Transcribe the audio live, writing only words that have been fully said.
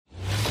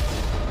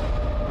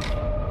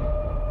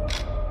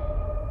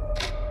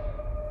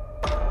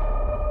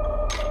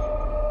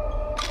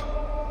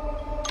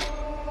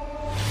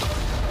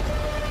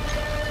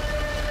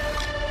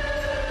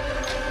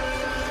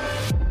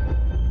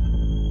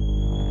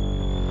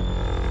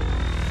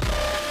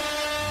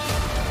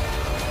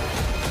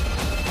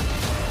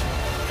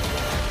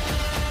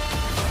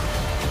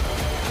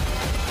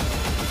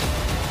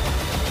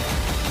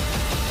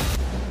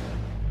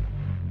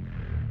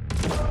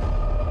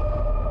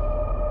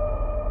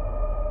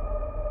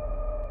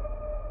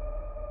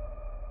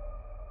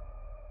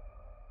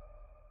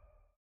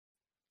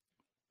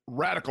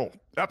Radical,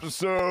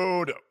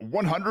 episode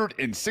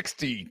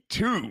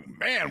 162.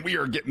 Man, we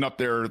are getting up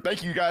there.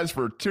 Thank you guys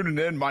for tuning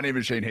in. My name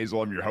is Shane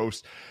Hazel. I'm your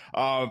host.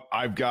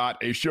 I've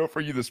got a show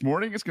for you this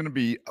morning. It's going to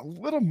be a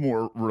little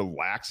more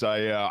relaxed.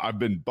 I've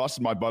been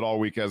busting my butt all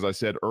week, as I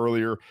said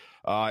earlier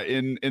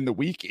in the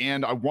week,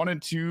 and I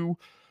wanted to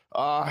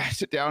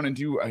sit down and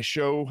do a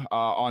show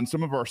on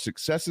some of our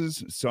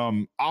successes,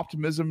 some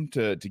optimism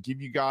to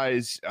give you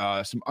guys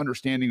some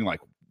understanding, like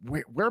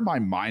where my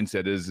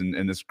mindset is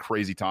in this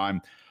crazy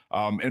time.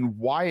 And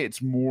why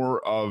it's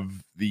more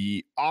of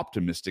the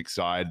optimistic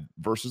side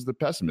versus the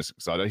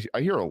pessimistic side.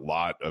 I hear a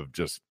lot of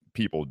just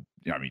people,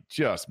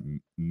 just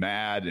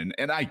mad,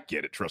 and I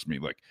get it. Trust me,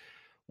 like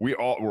we're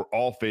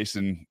all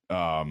facing,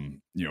 a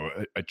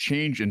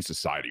change in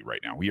society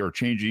right now. We are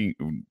changing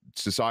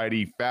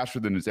society faster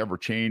than it's ever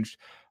changed.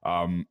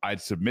 I'd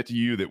submit to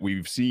you that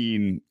we've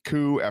seen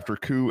coup after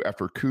coup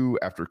after coup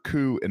after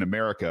coup in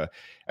America,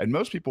 and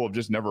most people have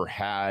just never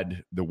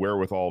had the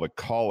wherewithal to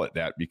call it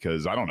that,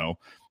 because I don't know,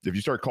 if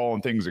you start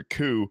calling things a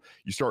coup,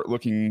 you start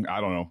looking,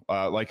 I don't know,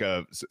 like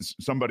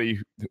somebody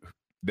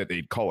that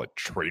they'd call a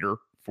traitor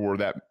for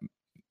that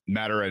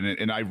matter,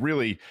 and I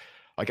really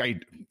I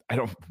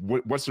don't,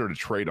 what's there to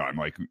trade on?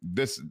 Like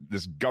this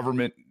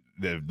government,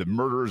 the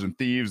murderers and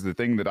thieves, the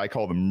thing that I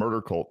call the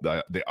murder cult,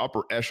 the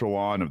upper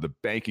echelon of the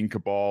banking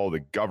cabal, the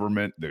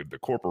government, the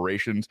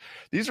corporations.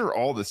 These are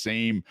all the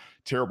same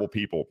terrible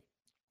people,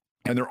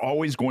 and they're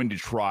always going to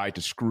try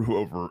to screw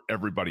over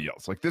everybody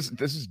else. Like this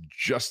is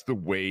just the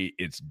way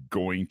it's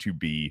going to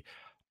be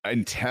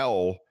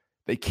until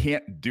they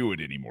can't do it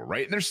anymore,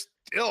 right? And they're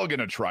still going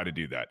to try to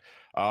do that.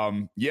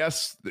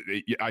 Yes,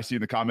 I see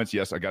in the comments,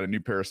 yes, I got a new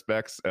pair of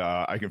specs.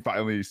 I can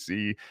finally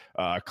see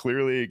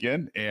clearly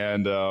again.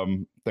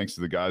 And thanks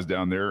to the guys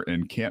down there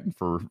in Canton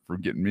for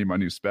getting me my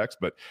new specs.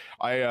 But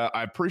I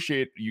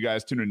appreciate you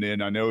guys tuning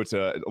in. I know it's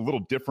a little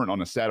different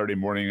on a Saturday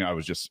morning.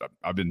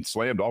 I've been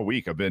slammed all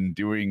week. I've been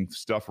doing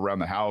stuff around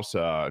the house.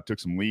 Took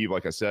some leave,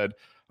 like I said,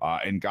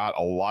 and got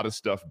a lot of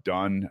stuff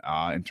done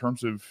in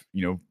terms of,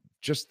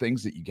 just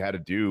things that you got to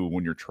do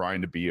when you're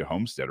trying to be a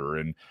homesteader.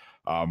 And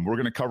we're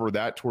going to cover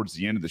that towards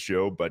the end of the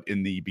show. But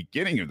in the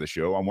beginning of the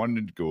show, I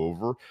wanted to go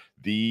over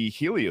the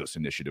Helios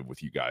initiative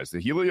with you guys. The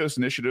Helios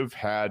initiative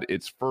had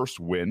its first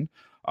win.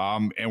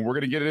 And we're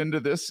going to get into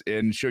this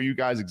and show you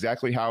guys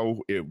exactly how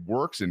it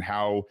works and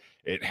how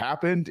it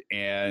happened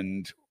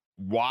and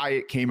why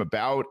it came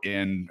about.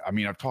 And I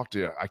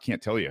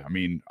can't tell you,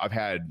 I've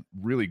had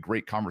really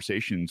great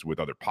conversations with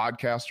other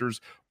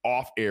podcasters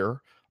off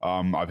air.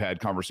 I've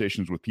had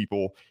conversations with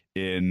people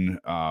in,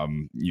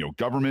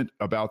 government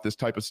about this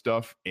type of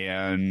stuff.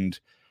 And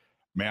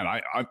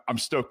man, I'm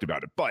stoked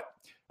about it. But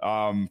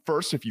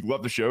first, if you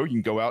love the show, you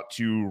can go out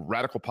to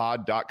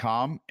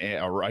radicalpod.com,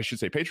 or I should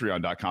say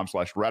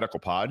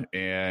patreon.com/radicalpod,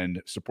 and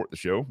support the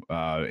show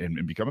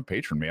and become a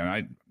patron, man.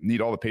 I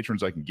need all the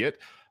patrons I can get.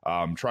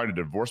 Trying to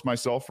divorce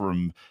myself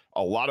from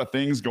a lot of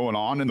things going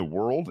on in the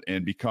world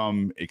and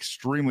become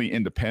extremely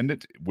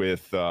independent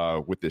with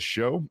this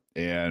show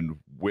and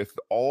with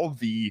all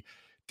the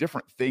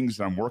different things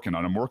that I'm working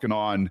on. I'm working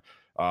on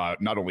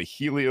not only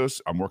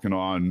Helios, I'm working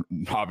on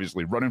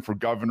obviously running for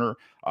governor,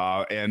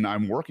 and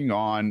I'm working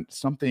on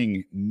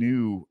something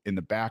new in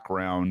the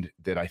background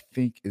that I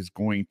think is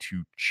going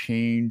to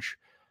change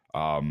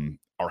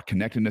our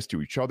connectedness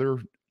to each other,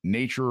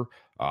 nature,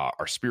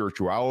 our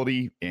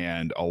spirituality,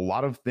 and a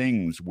lot of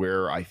things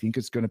where I think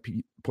it's going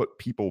to put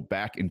people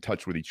back in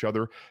touch with each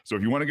other. So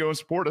if you want to go and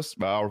support us,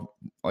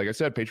 like I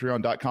said,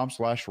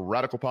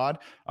 patreon.com/radicalpod.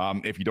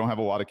 If you don't have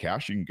a lot of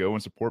cash, you can go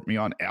and support me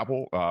on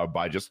Apple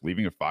by just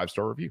leaving a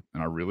 5-star review.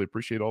 And I really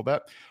appreciate all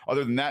that.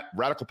 Other than that,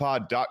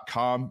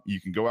 radicalpod.com, you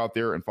can go out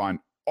there and find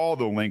all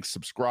the links,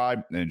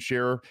 subscribe and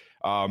share.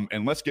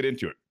 And let's get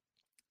into it.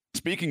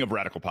 Speaking of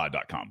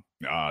radicalpod.com,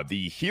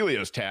 the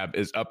Helios tab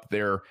is up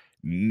there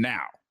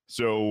now.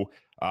 So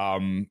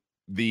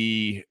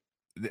the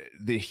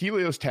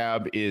Helios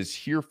tab is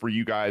here for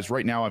you guys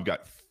right now. I've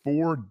got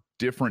 4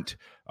 different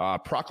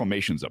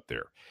proclamations up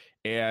there,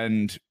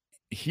 and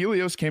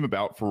Helios came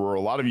about for a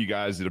lot of you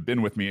guys that have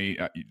been with me.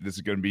 This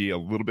is going to be a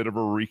little bit of a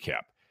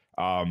recap,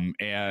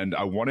 and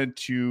I wanted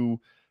to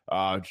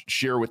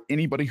share with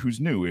anybody who's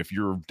new. If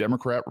you're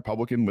Democrat,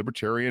 Republican,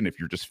 Libertarian, if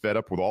you're just fed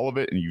up with all of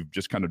it and you've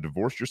just kind of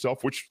divorced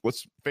yourself, which,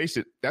 let's face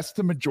it, that's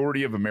the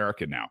majority of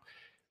America now.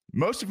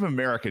 Most of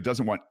America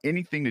doesn't want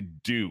anything to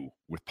do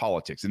with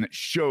politics, and it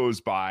shows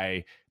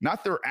by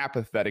not their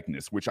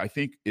apatheticness, which I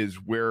think is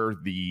where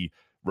the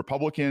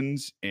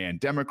Republicans and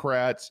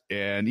Democrats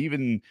and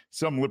even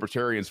some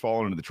libertarians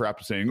fall into the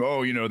trap of saying,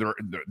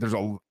 there's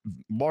a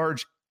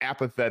large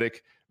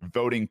apathetic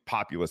voting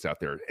populace out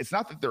there. It's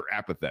not that they're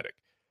apathetic.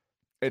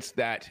 It's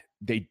that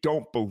they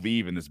don't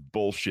believe in this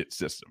bullshit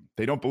system.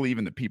 They don't believe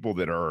in the people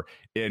that are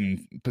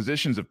in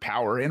positions of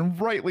power,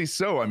 and rightly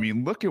so.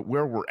 Look at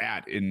where we're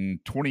at in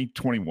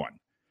 2021.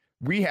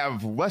 We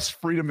have less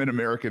freedom in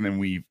America than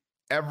we've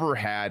ever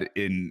had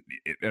in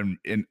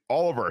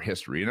all of our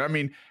history.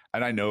 And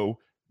I know,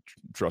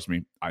 trust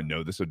me, I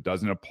know this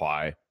doesn't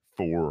apply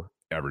for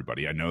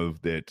everybody. I know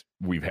that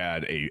we've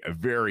had a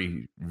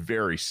very,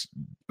 very,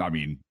 I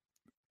mean,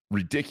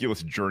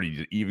 ridiculous journey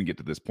to even get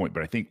to this point,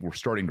 but I think we're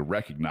starting to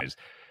recognize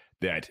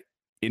that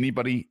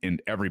anybody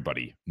and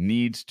everybody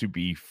needs to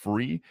be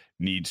free,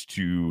 needs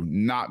to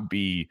not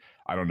be,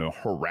 I don't know,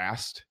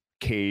 harassed,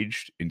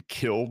 caged, and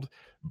killed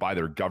by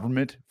their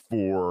government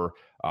for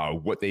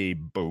what they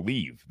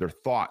believe, their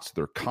thoughts,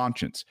 their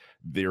conscience,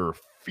 their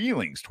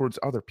feelings towards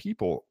other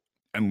people,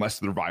 unless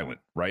they're violent,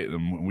 right?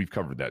 And we've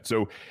covered that.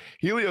 So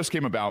Helios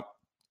came about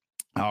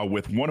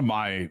with one of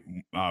my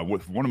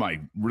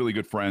really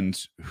good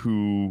friends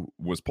who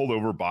was pulled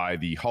over by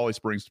the Holly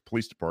Springs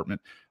Police Department,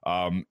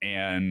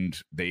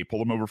 and they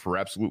pulled him over for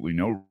absolutely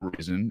no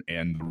reason.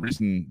 And the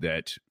reason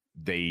that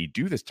they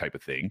do this type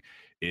of thing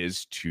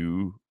is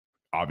to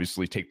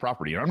obviously take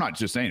property. And I'm not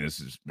just saying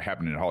this is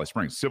happening in Holly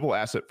Springs. Civil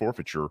asset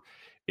forfeiture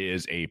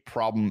is a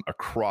problem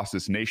across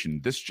this nation.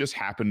 This just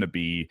happened to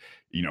be,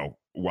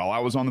 while I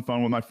was on the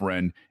phone with my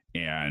friend,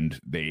 and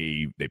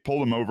they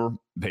pulled him over,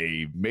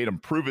 they made him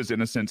prove his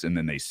innocence, and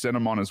then they sent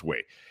him on his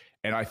way.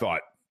 And I thought,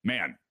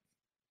 man,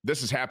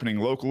 this is happening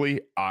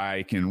locally.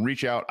 I can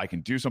reach out. I can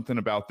do something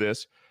about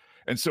this.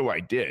 And so I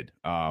did.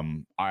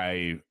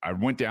 I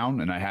went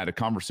down and I had a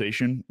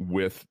conversation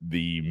with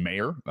the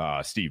mayor,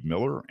 Steve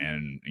Miller,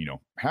 and,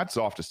 hats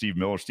off to Steve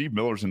Miller. Steve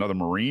Miller's another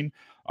Marine.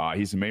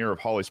 He's the mayor of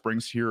Holly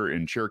Springs here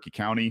in Cherokee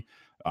County.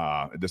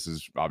 This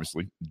is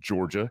obviously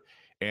Georgia.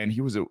 And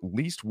he was at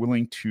least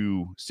willing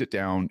to sit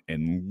down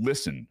and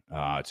listen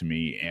to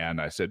me. And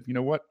I said, you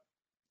know what,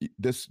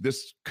 this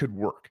could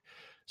work.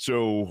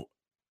 So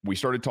we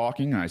started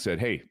talking, and I said,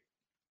 hey,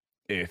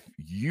 if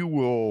you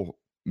will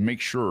make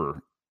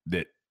sure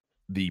that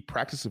the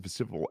practice of a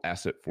civil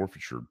asset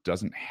forfeiture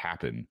doesn't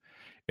happen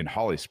in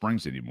Holly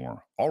Springs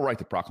anymore, I'll write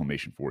the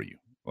proclamation for you.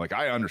 Like,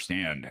 I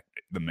understand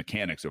the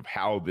mechanics of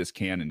how this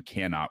can and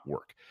cannot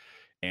work.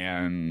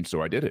 And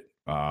so I did it.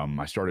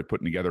 I started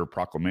putting together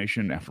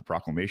proclamation after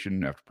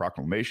proclamation after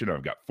proclamation.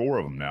 I've got 4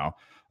 of them now,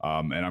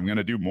 and I'm going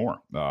to do more.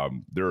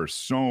 There is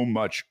so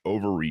much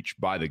overreach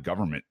by the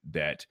government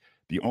that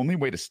the only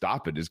way to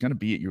stop it is going to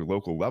be at your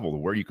local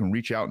level, where you can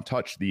reach out and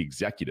touch the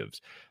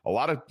executives. A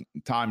lot of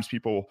times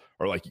people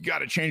are like, you got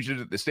to change it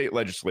at the state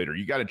legislator.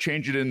 You got to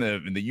change it in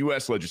the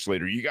U.S.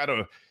 legislator. You got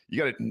to,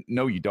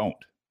 no, you don't.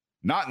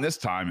 Not in this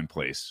time and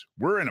place.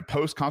 We're in a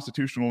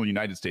post-constitutional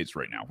United States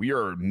right now. We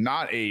are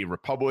not a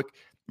republic.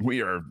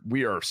 We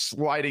are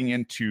sliding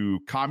into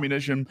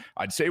communism.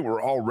 I'd say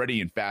we're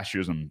already in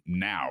fascism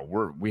now.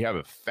 We have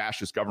a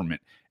fascist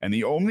government, and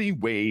the only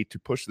way to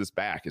push this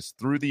back is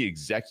through the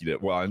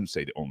executive. Well, I didn't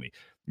say the only.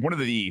 One of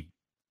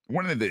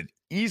the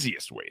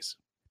easiest ways,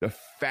 the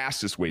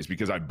fastest ways,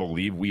 because I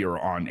believe we are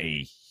on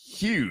a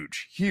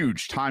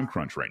huge time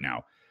crunch right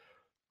now.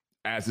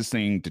 As this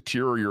thing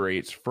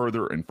deteriorates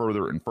further and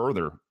further and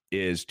further,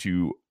 is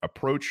to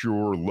approach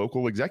your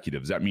local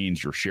executives. That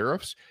means your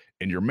sheriffs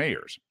and your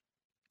mayors.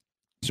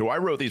 So I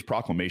wrote these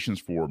proclamations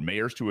for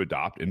mayors to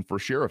adopt and for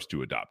sheriffs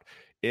to adopt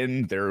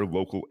in their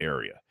local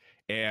area.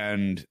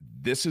 And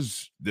this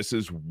is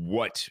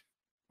what,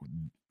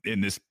 in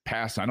this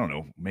past, I don't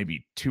know,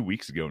 maybe 2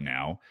 weeks ago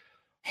now,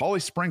 Holly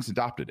Springs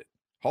adopted it.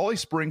 Holly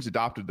Springs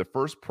adopted the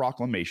first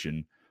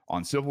proclamation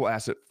on civil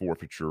asset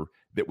forfeiture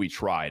that we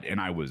tried. And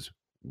I was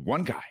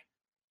one guy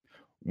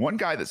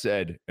that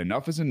said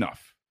enough is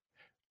enough,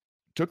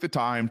 took the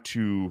time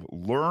to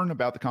learn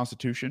about the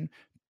Constitution,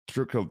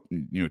 took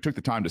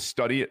the time to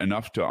study it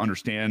enough to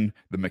understand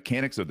the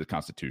mechanics of the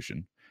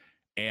Constitution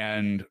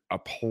and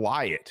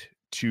apply it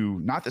to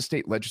not the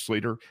state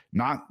legislator,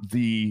 not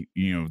the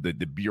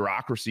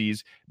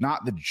bureaucracies,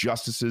 not the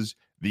justices,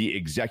 the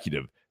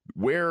executive,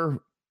 where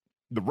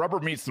the rubber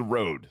meets the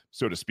road,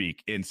 so to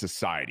speak, in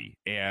society.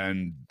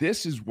 And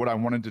this is what I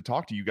wanted to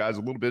talk to you guys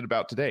a little bit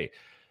about today.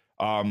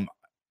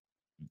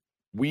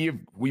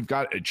 We've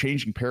got a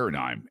changing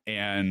paradigm,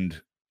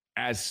 and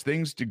as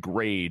things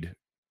degrade,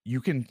 you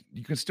can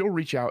still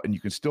reach out and you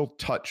can still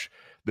touch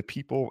the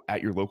people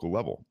at your local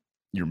level,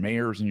 your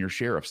mayors and your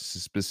sheriffs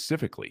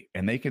specifically,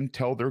 and they can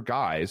tell their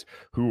guys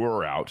who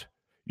are out,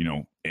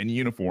 in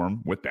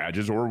uniform, with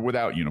badges or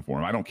without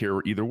uniform. I don't care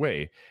either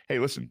way. Hey,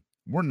 listen,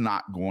 we're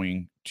not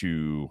going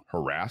to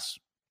harass.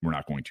 We're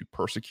not going to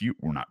persecute.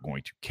 We're not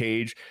going to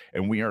cage.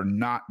 And we are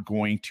not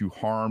going to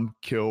harm,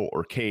 kill,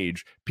 or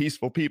cage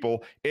peaceful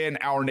people in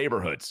our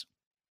neighborhoods.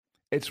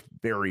 It's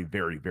very,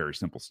 very, very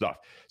simple stuff.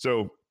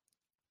 So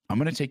I'm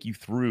going to take you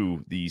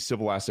through the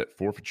civil asset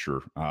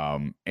forfeiture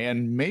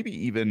and maybe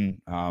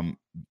even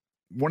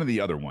one of the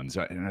other ones.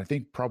 And I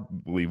think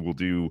probably we'll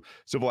do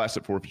civil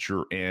asset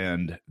forfeiture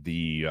and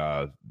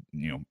the,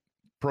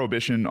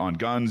 prohibition on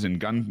guns and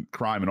gun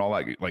crime and all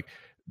that. Like,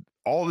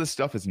 all of this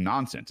stuff is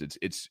nonsense.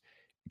 It's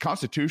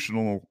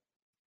constitutional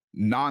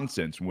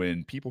nonsense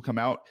when people come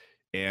out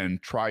and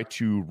try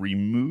to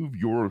remove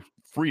your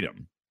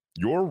freedom,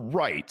 your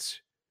rights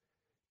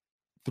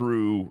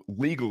through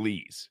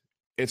legalese.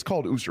 It's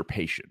called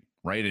usurpation,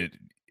 right?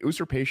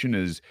 Usurpation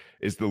is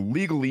the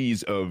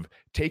legalese of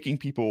taking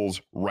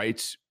people's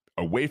rights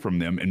away from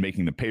them and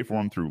making them pay for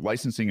them through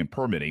licensing and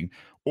permitting,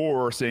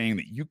 or saying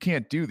that you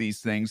can't do these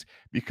things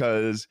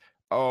because,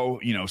 oh,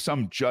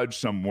 some judge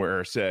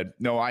somewhere said,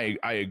 no, I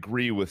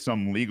agree with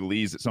some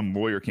legalese that some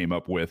lawyer came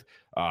up with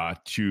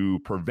to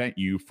prevent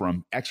you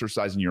from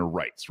exercising your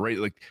rights, right?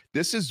 Like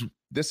this is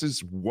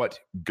what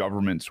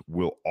governments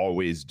will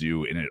always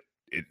do. And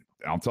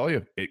I'll tell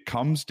you, it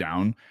comes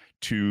down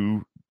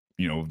to,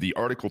 the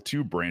Article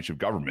 2 branch of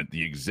government,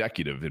 the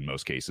executive in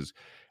most cases,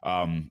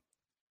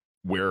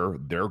 where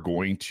they're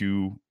going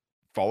to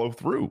follow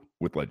through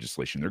with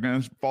legislation. They're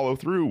going to follow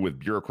through with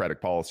bureaucratic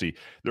policy.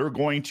 They're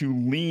going to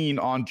lean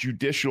on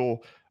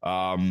judicial,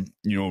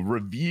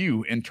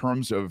 review in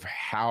terms of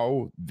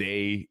how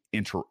they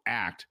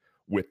interact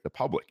with the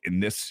public.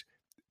 And this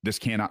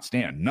cannot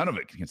stand. None of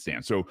it can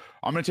stand. So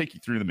I'm going to take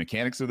you through the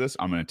mechanics of this.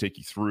 I'm going to take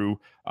you through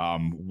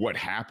what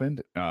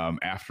happened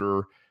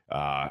after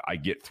I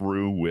get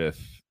through with,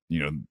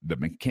 the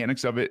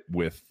mechanics of it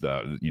with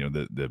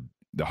the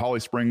Holly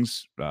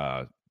Springs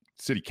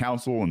city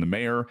council and the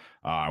mayor.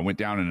 I went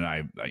down and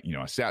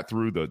I sat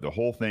through the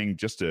whole thing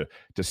just to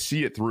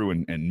see it through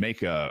and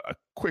make a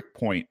quick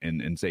point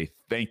and say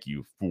thank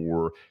you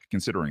for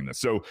considering this.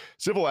 So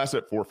civil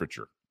asset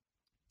forfeiture.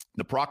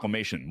 The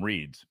proclamation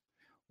reads,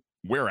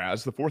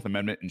 whereas the Fourth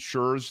Amendment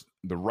ensures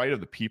the right of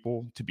the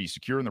people to be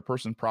secure in their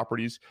person,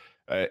 properties,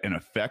 and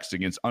effects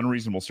against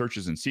unreasonable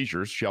searches and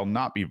seizures shall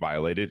not be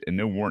violated, and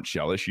no warrant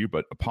shall issue,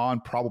 but upon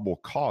probable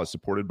cause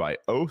supported by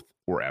oath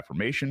or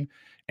affirmation,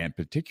 and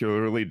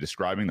particularly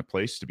describing the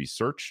place to be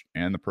searched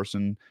and the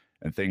person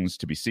and things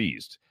to be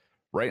seized.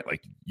 Right?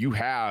 Like you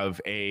have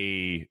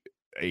you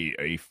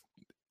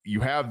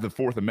have the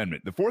Fourth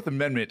Amendment. The Fourth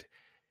Amendment,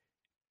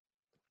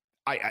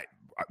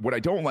 what I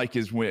don't like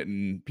is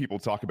when people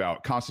talk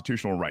about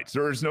constitutional rights.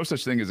 There is no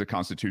such thing as a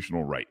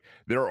constitutional right.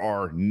 There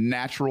are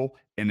natural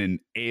and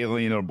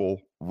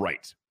inalienable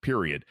rights,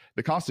 period.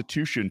 The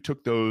Constitution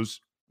took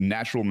those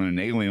natural and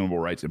inalienable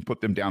rights and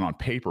put them down on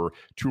paper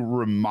to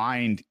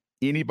remind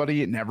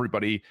anybody and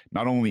everybody,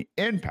 not only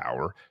in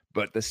power,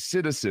 but the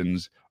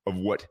citizens of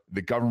what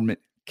the government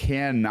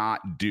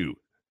cannot do,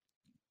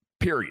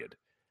 period.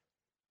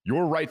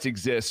 Your rights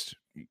exist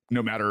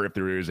no matter if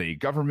there is a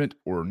government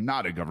or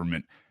not a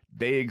government.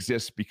 They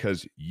exist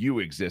because you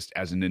exist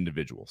as an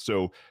individual.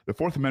 So the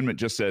Fourth Amendment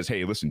just says,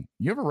 hey, listen,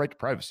 you have a right to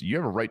privacy. You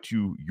have a right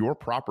to your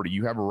property.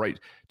 You have a right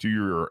to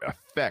your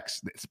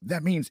effects.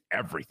 That means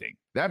everything.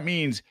 That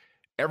means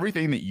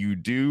everything that you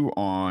do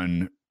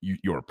on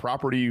your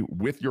property,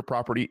 with your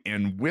property,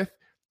 and with,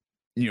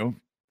 in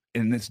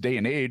this day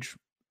and age,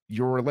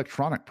 your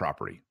electronic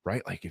property,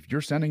 right? Like if you're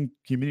sending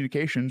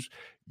communications,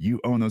 you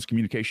own those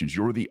communications.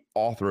 You're the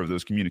author of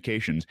those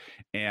communications.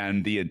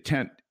 And the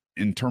intent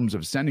in terms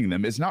of sending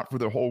them is not for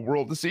the whole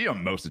world to see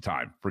them most of the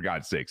time, for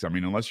God's sakes. I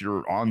mean, unless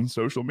you're on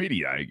social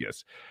media, I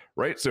guess,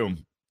 right? So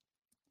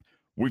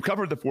we've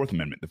covered the Fourth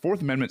Amendment. The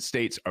Fourth Amendment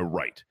states a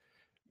right.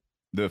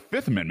 The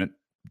Fifth Amendment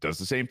does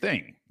the same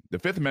thing. The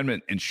Fifth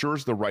Amendment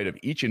ensures the right of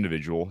each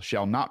individual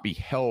shall not be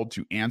held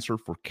to answer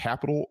for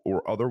capital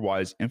or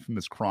otherwise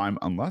infamous crime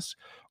unless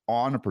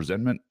on a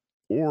presentment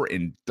or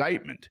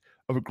indictment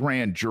of a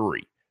grand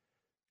jury.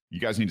 You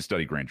guys need to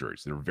study grand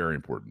juries. They're very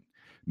important.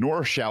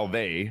 Nor shall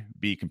they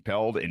be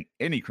compelled in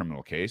any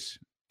criminal case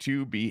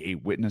to be a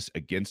witness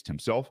against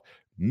himself,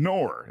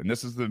 nor, and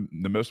this is the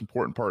most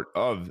important part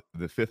of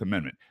the Fifth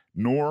Amendment,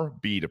 nor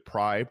be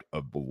deprived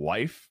of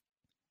life,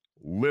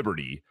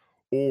 liberty,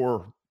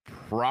 or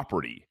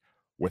property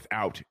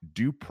without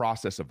due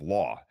process of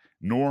law,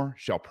 nor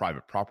shall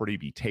private property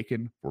be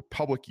taken for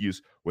public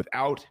use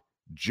without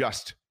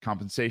just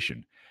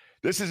compensation.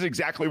 This is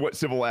exactly what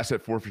civil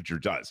asset forfeiture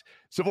does.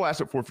 Civil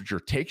asset forfeiture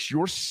takes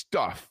your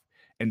stuff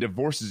and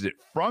divorces it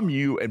from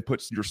you and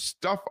puts your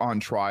stuff on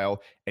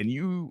trial, and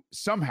you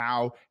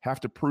somehow have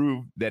to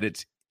prove that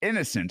it's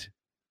innocent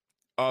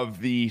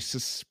of the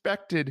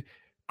suspected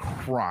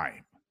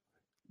crime.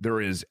 There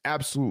is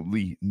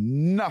absolutely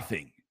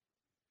nothing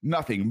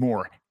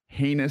more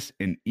heinous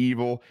and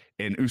evil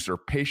and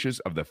usurpacious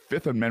of the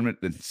Fifth Amendment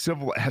than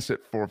civil asset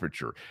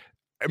forfeiture.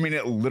 I mean,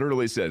 it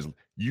literally says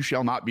you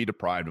shall not be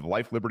deprived of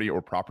life, liberty,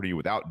 or property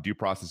without due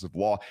process of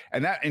law.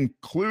 And that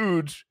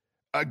includes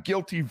a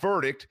guilty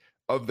verdict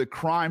of the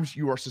crimes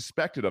you are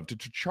suspected of. To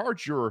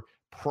charge your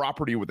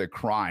property with a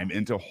crime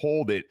and to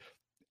hold it,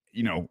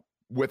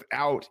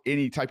 without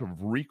any type of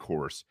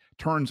recourse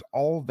turns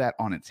all of that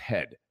on its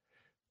head.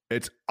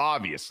 It's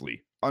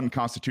obviously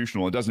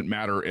unconstitutional. It doesn't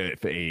matter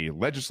if a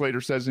legislator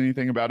says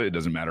anything about it. It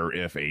doesn't matter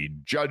if a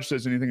judge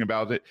says anything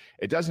about it.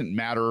 It doesn't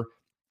matter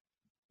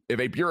if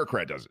a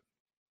bureaucrat does it.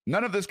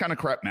 None of this kind of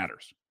crap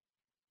matters.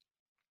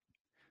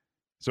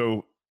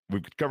 So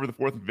we've covered the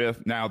Fourth and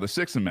Fifth. Now the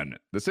Sixth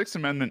Amendment. The Sixth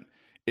Amendment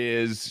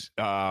is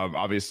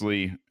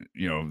obviously,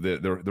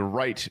 the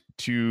right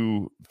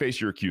to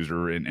face your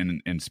accuser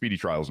and speedy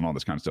trials and all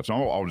this kind of stuff.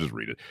 So I'll just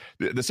read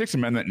it. The Sixth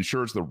Amendment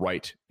ensures the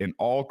right in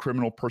all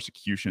criminal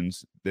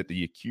persecutions that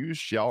the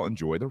accused shall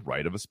enjoy the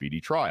right of a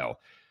speedy trial.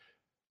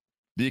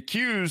 The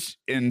accused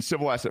in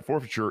civil asset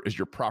forfeiture is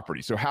your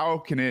property. So how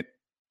can it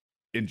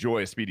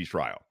enjoy a speedy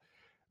trial?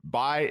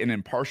 by an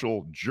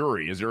impartial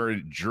jury. Is there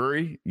a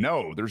jury?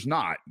 No, there's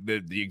not.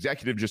 The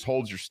executive just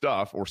holds your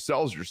stuff or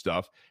sells your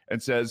stuff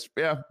and says,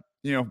 yeah,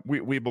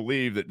 we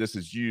believe that this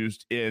is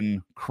used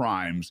in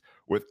crimes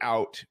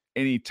without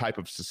any type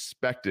of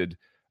suspected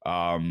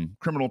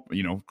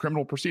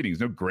criminal proceedings.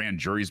 No grand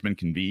jury's been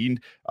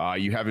convened.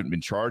 You haven't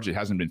been charged. It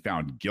hasn't been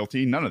found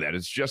guilty. None of that.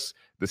 It's just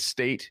the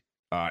state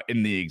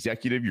in the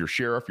executive, your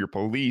sheriff, your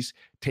police,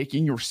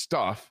 taking your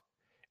stuff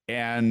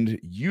and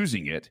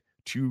using it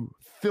to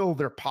fill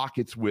their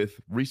pockets with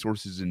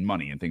resources and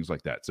money and things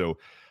like that. So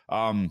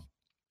by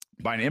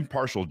an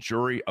impartial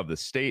jury of the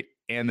state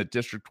and the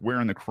district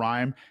wherein the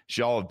crime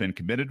shall have been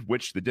committed,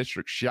 which the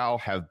district shall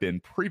have been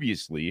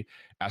previously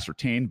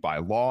ascertained by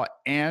law,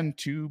 and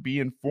to be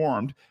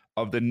informed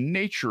of the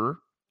nature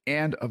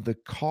and of the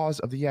cause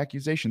of the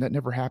accusation. That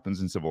never happens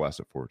in civil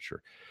asset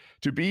forfeiture.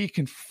 To be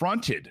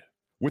confronted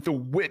with the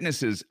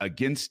witnesses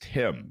against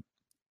him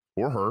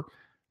or her,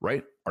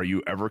 right? Are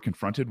you ever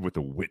confronted with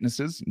the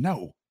witnesses?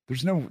 No,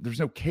 there's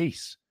no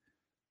case.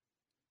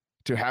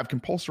 To have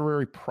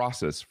compulsory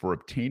process for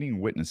obtaining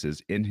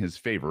witnesses in his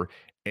favor,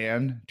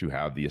 and to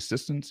have the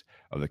assistance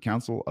of the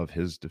counsel of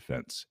his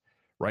defense,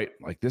 right?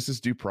 Like, this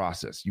is due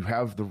process. You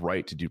have the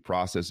right to due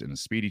process in a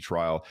speedy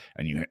trial,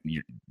 and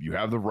you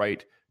have the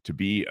right to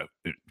be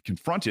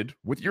confronted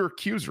with your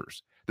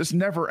accusers. This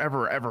never,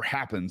 ever, ever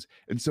happens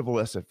in civil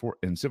asset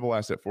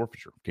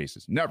forfeiture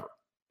cases. Never.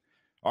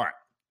 All right.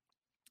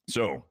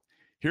 So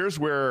here's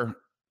where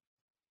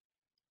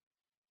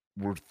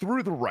we're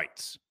through the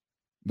rights.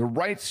 The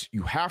rights,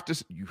 you have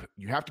to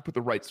put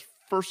the rights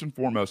first and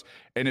foremost.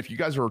 And if you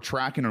guys are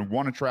tracking and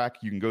want to track,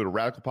 you can go to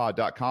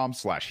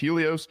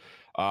radicalpod.com/Helios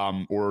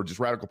or just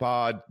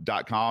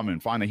radicalpod.com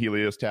and find the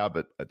Helios tab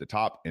at the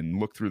top and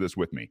look through this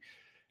with me.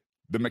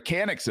 The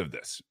mechanics of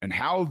this and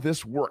how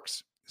this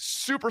works,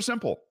 super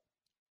simple.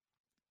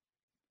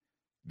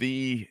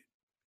 The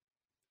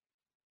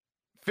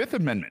Fifth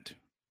Amendment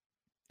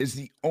is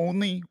the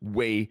only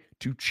way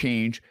to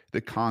change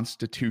the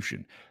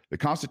Constitution. The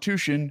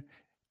Constitution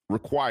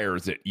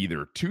requires that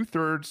either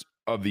 2/3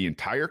 of the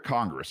entire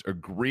Congress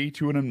agree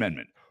to an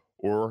amendment,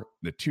 or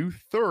the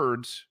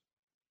 2/3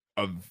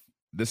 of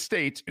the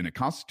states in a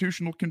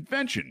constitutional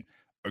convention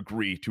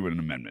agree to an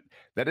amendment.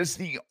 That is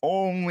the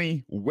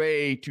only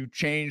way to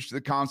change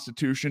the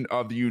Constitution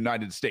of the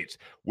United States,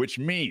 which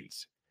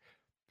means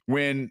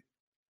when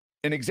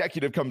an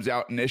executive comes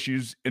out and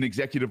issues an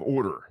executive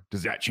order,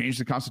 does that change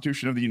the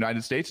Constitution of the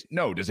United States?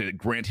 No. Does it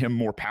grant him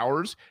more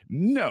powers?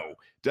 No.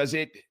 Does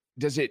it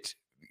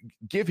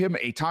give him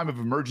a time of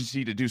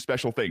emergency to do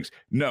special things?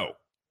 No.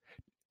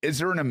 Is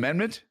there an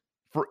amendment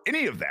for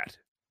any of that?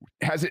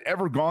 Has it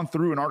ever gone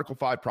through an Article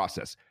 5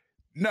 process?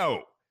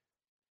 No.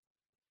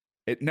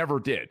 It never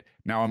did.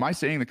 Now, am I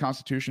saying the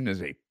Constitution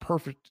is a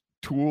perfect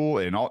tool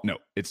and all? No,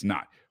 it's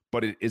not.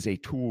 But it is a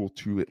tool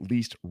to at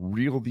least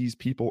reel these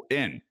people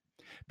in.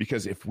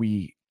 Because if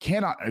we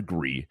cannot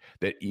agree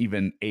that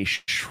even a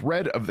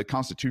shred of the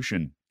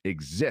Constitution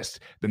exists,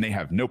 then they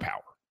have no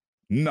power.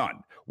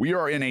 None. We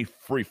are in a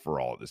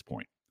free-for-all at this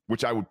point,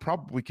 which I would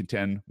probably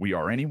contend we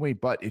are anyway.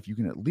 But if you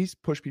can at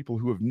least push people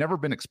who have never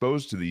been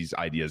exposed to these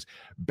ideas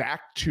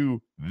back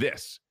to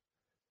this,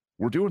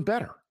 we're doing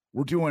better.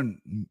 We're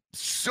doing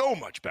so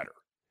much better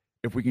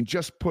if we can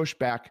just push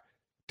back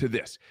to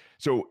this.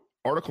 So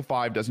Article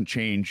 5 doesn't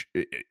change.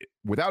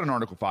 Without an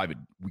Article 5,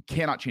 we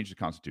cannot change the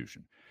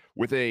Constitution.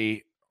 With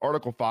a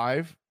Article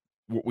 5,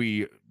 what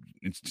we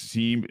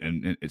see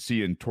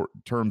in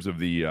terms of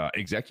the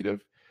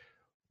executive,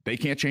 they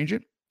can't change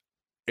it.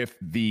 If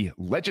the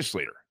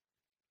legislator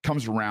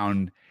comes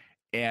around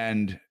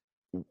and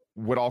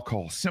what I'll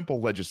call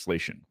simple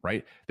legislation,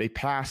 right? They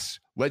pass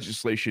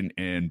legislation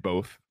in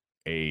both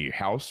a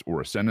House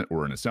or a Senate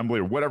or an Assembly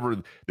or whatever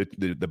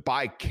the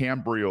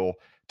bicameral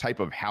type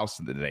of House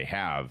that they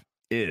have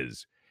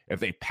is. If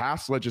they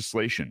pass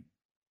legislation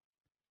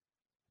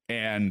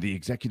and the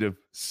executive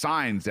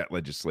signs that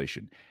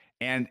legislation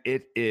and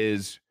it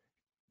is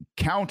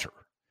counter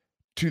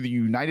to the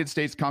United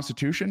States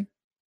Constitution,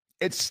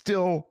 it's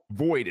still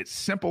void. It's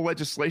simple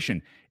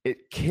legislation.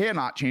 It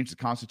cannot change the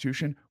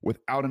Constitution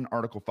without an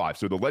Article 5.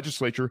 So the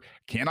legislature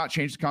cannot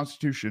change the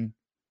Constitution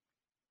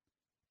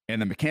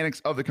and the mechanics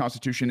of the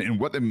Constitution and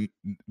what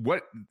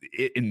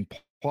it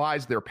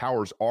implies their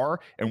powers are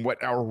and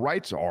what our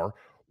rights are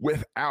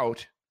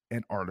without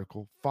an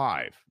Article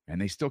 5.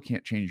 And they still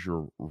can't change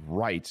your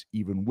rights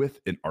even with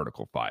an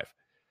Article 5.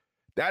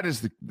 That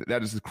is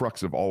the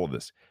crux of all of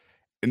this.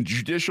 In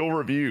judicial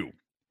review,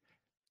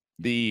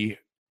 to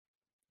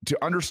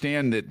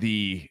understand that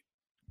the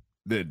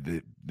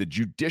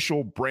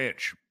judicial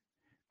branch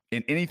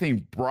in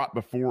anything brought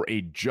before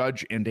a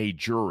judge and a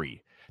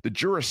jury, the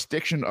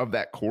jurisdiction of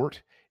that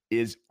court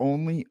is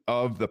only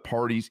of the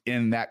parties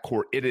in that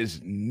court. It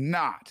is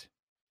not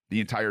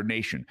the entire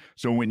nation.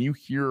 So when you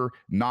hear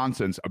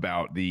nonsense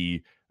about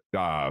the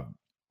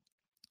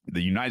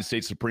United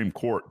States Supreme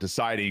Court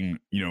deciding,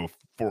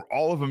 for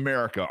all of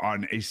America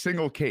on a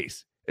single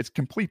case, it's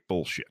complete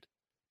bullshit.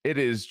 It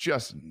is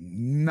just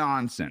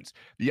nonsense.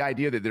 The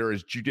idea that there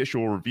is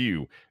judicial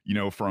review,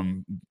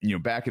 from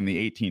back in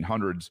the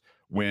 1800s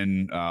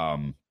when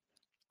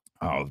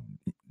uh,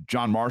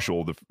 John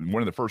Marshall,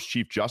 one of the first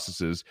chief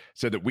justices,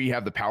 said that we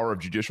have the power of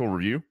judicial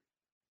review.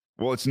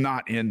 Well, it's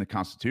not in the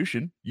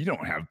Constitution. You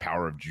don't have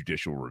power of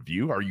judicial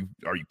review. Are you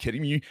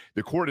kidding me?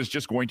 The court is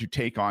just going to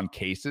take on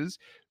cases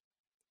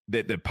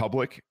that the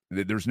public,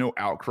 that there's no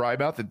outcry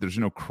about, that there's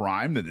no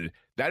crime,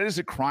 that is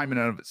a crime in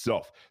and of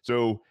itself.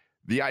 So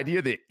the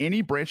idea that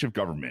any branch of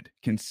government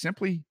can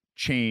simply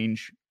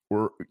change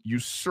or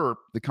usurp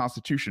the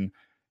Constitution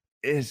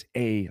is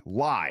a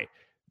lie.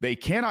 They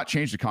cannot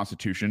change the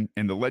Constitution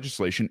and the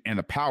legislation and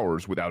the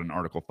powers without an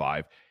Article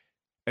 5.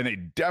 And they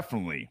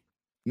definitely,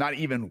 not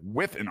even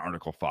with an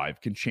Article 5,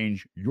 can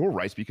change your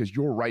rights, because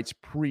your rights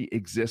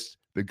pre-exist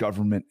the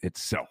government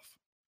itself,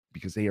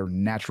 because they are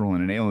natural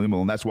and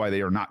inalienable, and that's why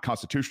they are not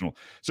constitutional.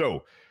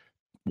 So,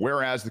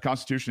 whereas the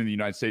Constitution of the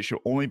United States shall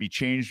only be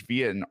changed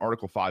via an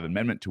Article 5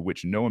 amendment, to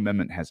which no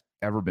amendment has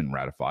ever been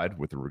ratified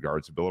with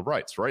regards to Bill of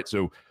Rights, right?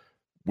 So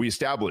we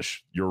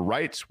establish your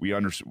rights. We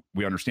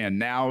understand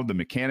now the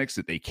mechanics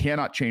that they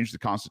cannot change the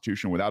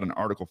Constitution without an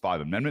Article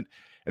 5 amendment.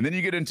 And then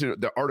you get into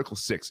the Article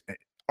 6.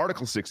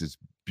 Article 6 is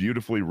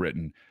beautifully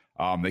written.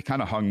 They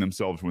kind of hung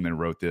themselves when they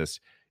wrote this,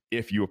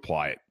 if you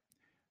apply it.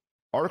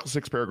 Article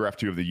 6, paragraph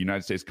 2 of the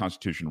United States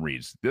Constitution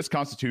reads, "This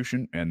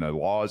Constitution and the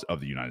laws of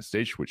the United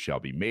States, which shall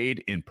be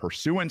made in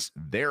pursuance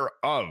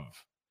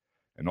thereof,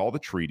 and all the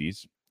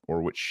treaties,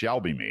 or which shall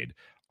be made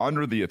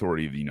under the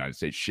authority of the United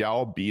States,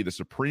 shall be the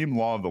supreme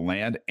law of the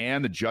land,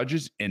 and the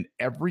judges in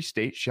every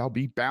state shall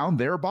be bound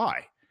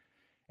thereby.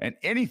 And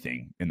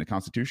anything in the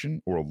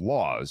Constitution or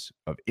laws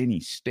of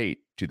any state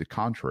to the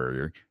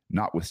contrary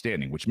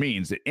notwithstanding," which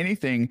means that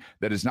anything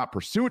that is not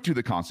pursuant to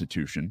the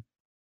Constitution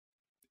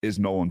is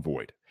null and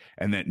void.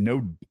 And that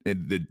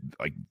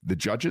the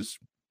judges,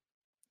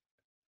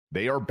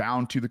 they are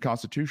bound to the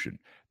Constitution.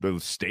 The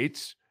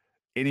states,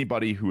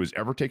 anybody who has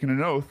ever taken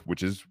an oath,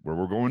 which is where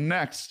we're going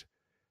next,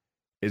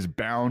 is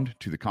bound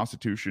to the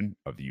Constitution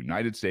of the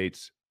United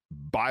States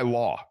by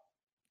law.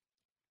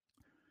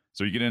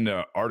 So you get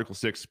into Article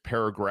 6,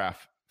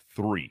 paragraph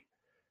 3,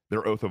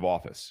 their oath of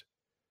office.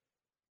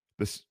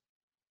 This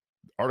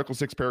Article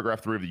 6,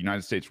 paragraph 3 of the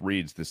United States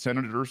reads, "The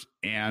senators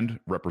and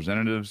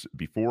representatives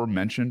before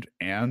mentioned,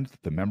 and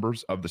the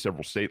members of the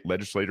several state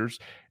legislatures,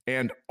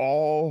 and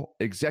all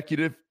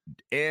executive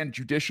and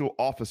judicial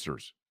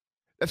officers."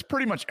 That's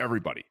pretty much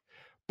everybody,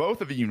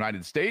 both of the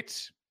United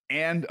States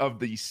and of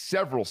the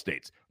several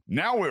states.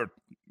 Now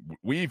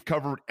we've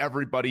covered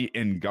everybody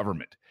in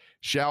government,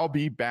 shall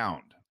be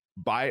bound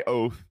by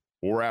oath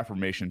or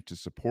affirmation to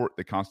support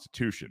the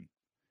Constitution.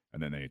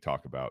 And then they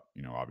talk about,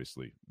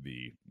 obviously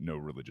the no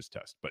religious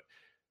test. But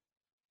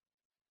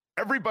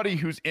everybody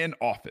who's in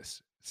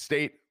office,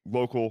 state,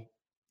 local,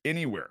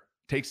 anywhere,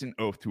 takes an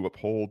oath to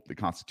uphold the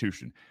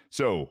Constitution.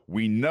 So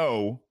we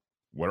know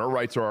what our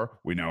rights are.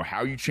 We know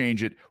how you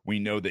change it. We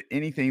know that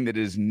anything that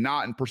is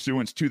not in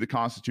pursuance to the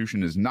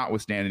Constitution is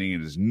notwithstanding.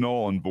 It is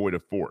null and void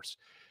of force.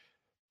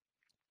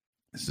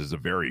 This is a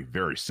very,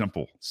 very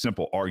simple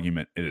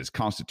argument. It is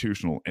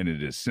constitutional, and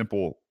it is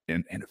simple,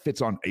 and it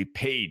fits on a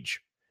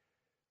page.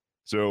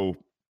 So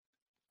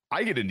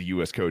I get into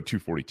U.S. Code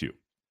 242.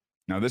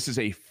 Now, this is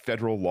a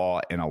federal law,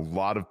 and a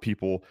lot of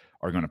people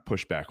are going to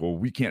push back. Well,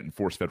 we can't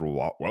enforce federal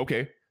law. Well,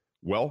 okay.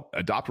 Well,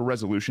 adopt a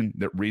resolution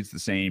that reads the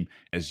same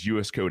as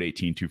U.S. Code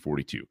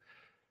 18242.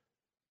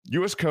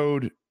 U.S.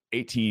 Code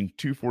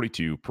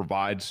 18242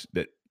 provides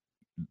that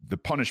the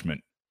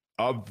punishment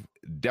of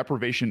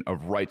deprivation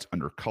of rights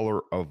under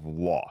color of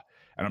law.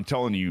 And I'm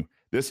telling you,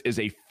 this is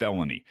a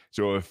felony.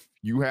 So if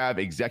you have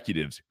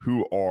executives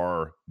who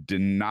are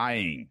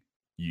denying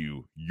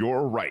you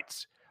your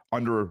rights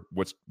under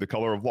what's the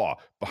color of law,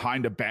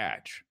 behind a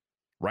badge,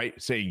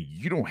 right? Saying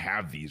you don't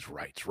have these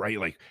rights, right?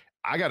 Like,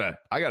 I got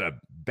a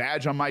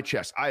badge on my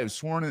chest. I have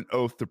sworn an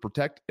oath to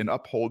protect and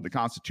uphold the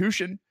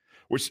Constitution,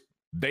 which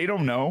they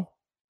don't know.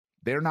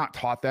 They're not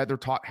taught that. They're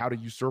taught how to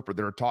usurp it.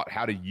 They're taught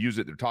how to use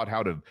it. They're taught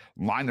how to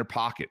line their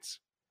pockets.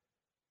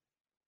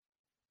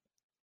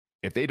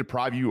 If they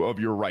deprive you of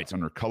your rights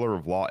under color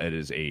of law, it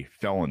is a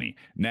felony.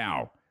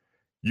 Now,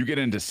 you get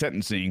into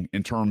sentencing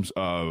in terms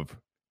of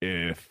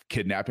if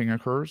kidnapping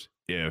occurs,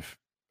 if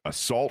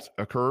assault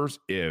occurs,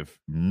 if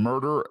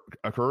murder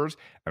occurs,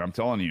 and I'm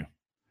telling you,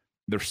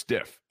 they're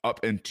stiff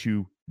up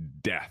into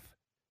death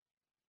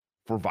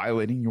for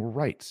violating your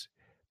rights.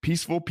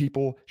 Peaceful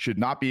people should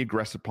not be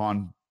aggressed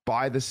upon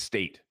by the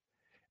state.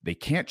 They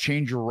can't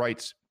change your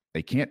rights.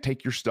 They can't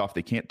take your stuff.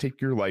 They can't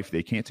take your life.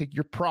 They can't take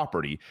your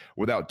property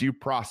without due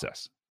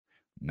process.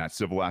 And that's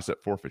civil asset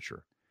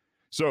forfeiture.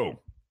 So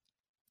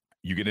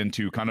you get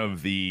into kind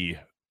of the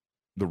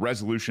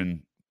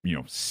resolution,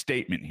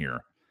 statement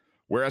here.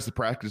 Whereas the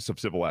practice of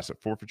civil asset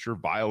forfeiture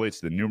violates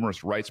the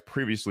numerous rights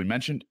previously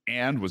mentioned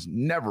and was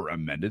never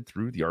amended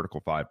through the Article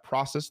 5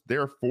 process,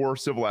 therefore,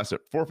 civil asset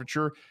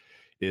forfeiture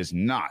is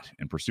not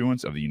in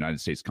pursuance of the United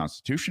States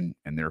Constitution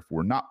and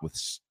therefore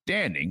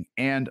notwithstanding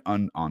and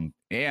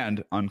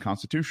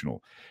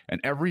unconstitutional. And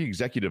every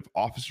executive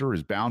officer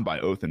is bound by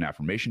oath and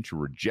affirmation to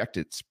reject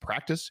its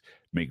practice,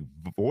 make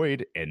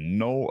void and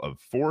null of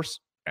force,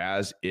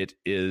 as it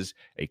is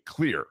a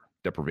clear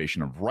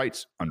deprivation of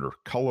rights under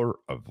color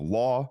of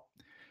law.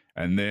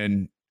 And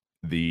then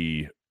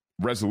the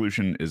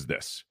resolution is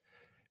this.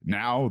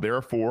 Now,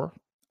 therefore,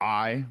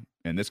 I,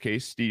 in this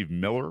case, Steve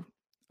Miller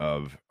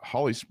of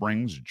Holly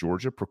Springs,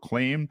 Georgia,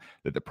 proclaim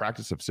that the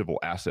practice of civil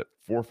asset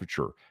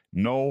forfeiture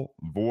null,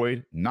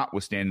 void,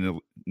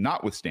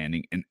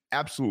 notwithstanding, and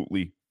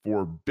absolutely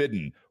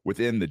forbidden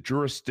within the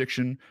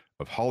jurisdiction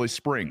of Holly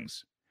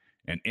Springs,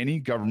 and any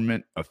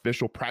government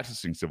official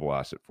practicing civil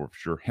asset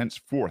forfeiture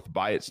henceforth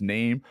by its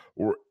name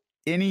or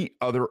any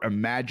other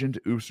imagined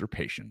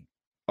usurpation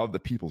of the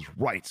people's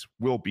rights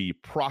will be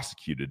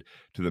prosecuted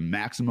to the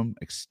maximum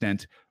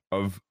extent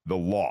of the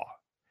law.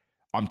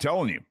 I'm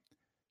telling you,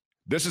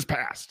 this is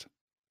passed.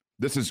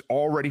 This is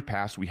already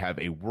passed. We have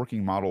a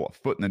working model, a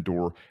foot in the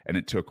door, and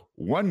it took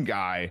one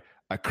guy,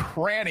 a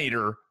cran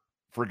eater,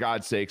 for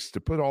God's sakes, to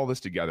put all this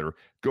together,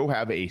 go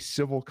have a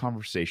civil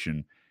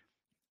conversation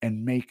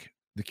and make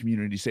the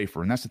community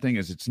safer. And that's the thing,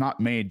 is it's not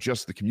made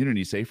just the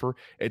community safer.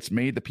 It's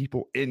made the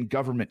people in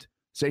government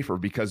safer,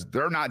 because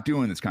they're not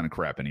doing this kind of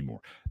crap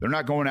anymore. They're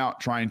not going out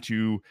trying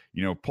to,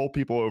 pull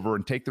people over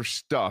and take their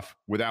stuff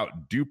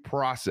without due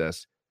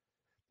process,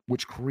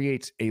 which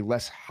creates a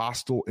less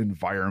hostile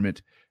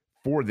environment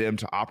for them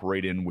to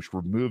operate in, which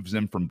removes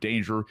them from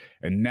danger.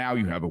 And now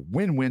you have a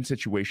win-win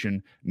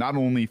situation, not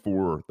only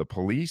for the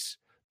police,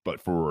 but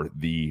for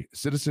the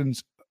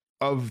citizens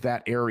of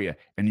that area.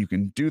 And you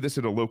can do this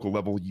at a local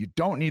level. You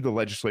don't need the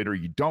legislator.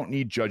 You don't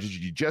need judges.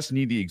 You just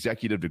need the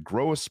executive to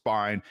grow a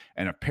spine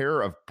and a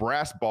pair of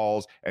brass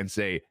balls and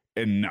say,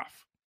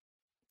 enough.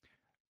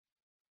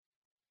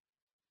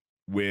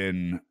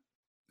 When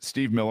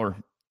Steve Miller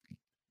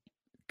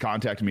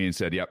contacted me and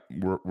said, yep,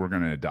 we're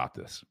going to adopt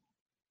this,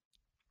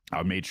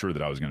 I made sure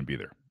that I was going to be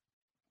there.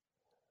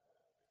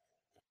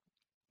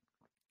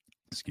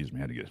 Excuse me,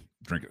 I had to get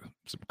a drink of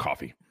some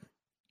coffee.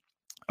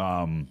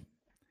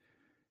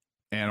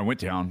 And I went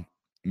down,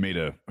 made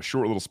a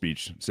short little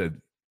speech,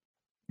 said,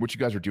 what you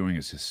guys are doing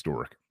is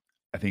historic.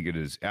 I think it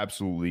is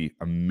absolutely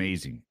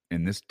amazing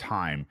in this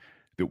time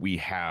that we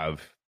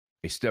have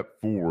a step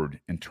forward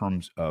in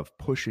terms of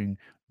pushing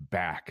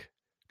back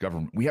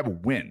government. We have a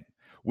win.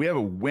 We have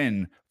a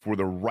win for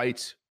the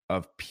rights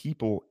of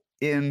people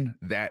in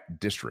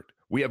that district.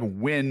 We have a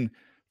win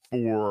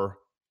for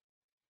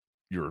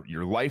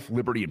your life,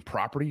 liberty, and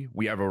property.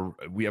 We have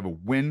a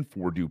win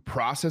for due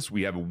process.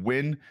 We have a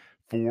win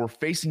for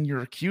facing your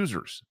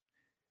accusers.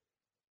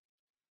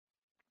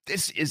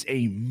 This is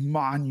a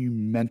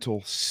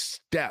monumental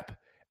step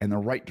in the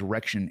right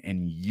direction,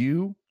 and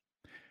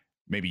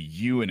maybe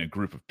you and a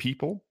group of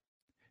people,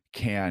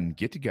 can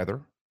get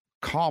together,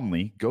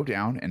 calmly go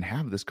down and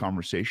have this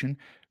conversation,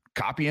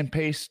 copy and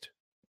paste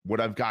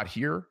what I've got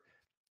here,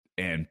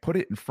 and put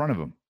it in front of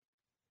them.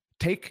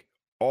 Take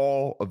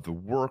all of the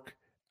work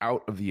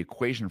out of the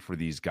equation for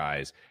these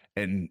guys,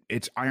 and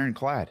it's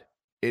ironclad.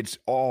 It's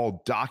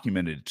all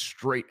documented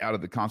straight out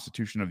of the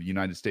Constitution of the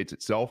United States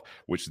itself,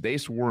 which they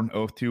swore an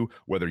oath to.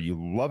 Whether you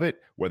love it,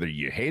 whether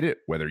you hate it,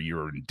 whether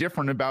you're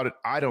indifferent about it,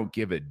 I don't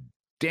give a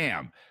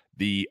damn.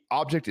 The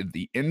object at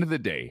the end of the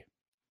day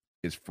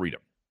is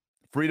freedom.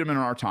 Freedom in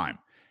our time.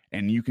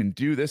 And you can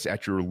do this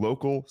at your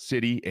local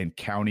city and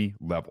county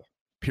level,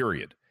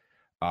 period.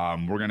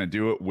 We're going to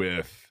do it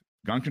with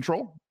gun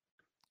control.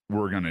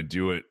 We're going to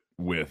do it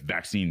with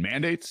vaccine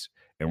mandates.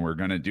 And we're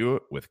going to do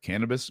it with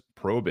cannabis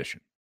prohibition.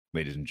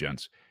 Ladies and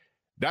gents,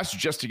 that's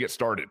just to get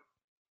started.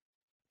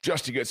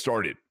 Just to get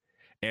started.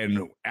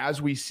 And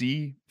as we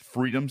see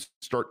freedoms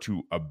start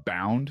to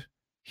abound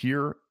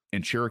here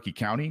in Cherokee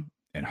County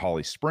and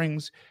Holly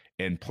Springs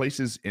and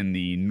places in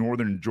the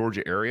northern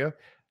Georgia area,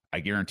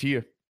 I guarantee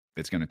you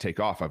it's going to take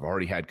off. I've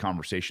already had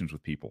conversations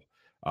with people.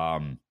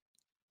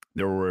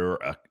 There were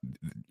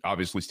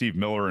obviously Steve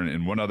Miller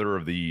and one other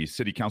of the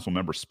city council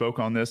members spoke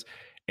on this.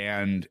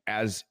 And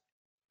as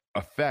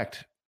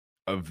effect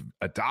of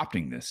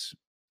adopting this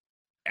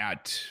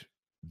at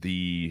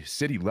the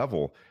city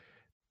level,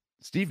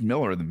 Steve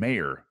Miller, the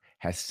mayor,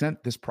 has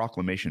sent this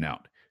proclamation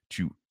out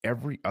to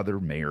every other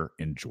mayor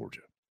in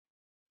Georgia.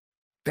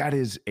 That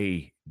is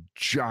a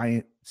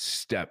giant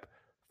step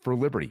for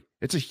liberty.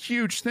 It's a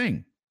huge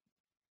thing.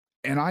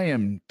 And I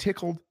am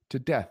tickled to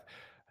death.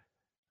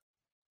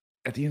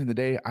 At the end of the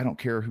day, I don't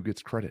care who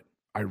gets credit.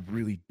 I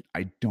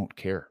don't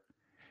care.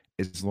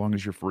 As long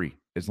as you're free,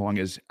 as long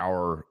as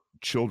our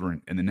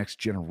children and the next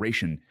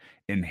generation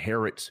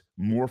inherits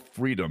more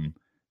freedom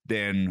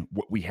than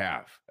what we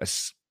have,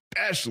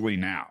 especially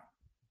now,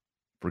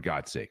 for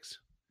God's sakes.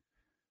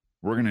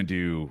 We're going to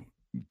do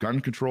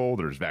gun control.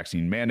 There's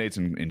vaccine mandates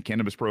and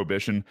cannabis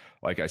prohibition.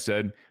 Like I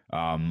said,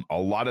 a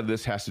lot of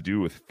this has to do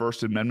with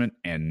First Amendment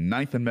and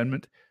Ninth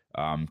Amendment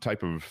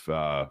type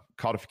of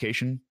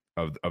codification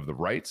of the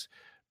rights.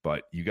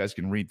 but you guys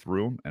can read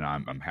through them, and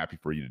I'm happy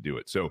for you to do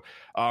it. So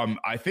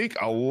I think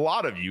a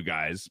lot of you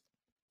guys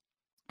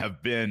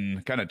have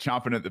been kind of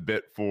chomping at the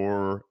bit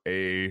for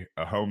a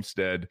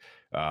homestead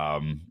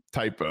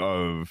type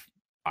of,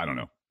 I don't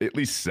know, at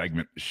least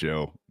segment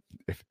show.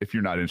 If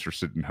you're not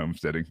interested in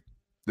homesteading,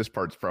 this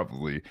part's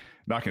probably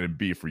not going to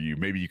be for you.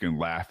 Maybe you can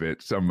laugh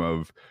at some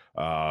of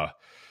the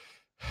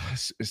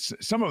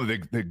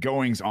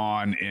goings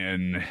on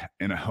in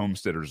a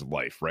homesteader's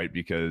life, right?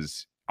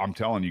 Because I'm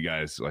telling you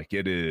guys, like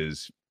it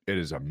is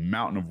a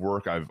mountain of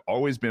work. I've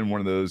always been one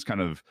of those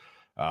kind of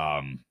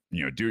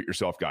do it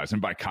yourself guys.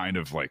 And by kind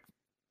of, like,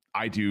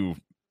 I do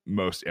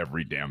most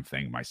every damn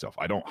thing myself.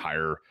 I don't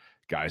hire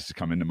guys to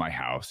come into my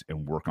house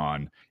and work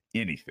on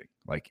anything.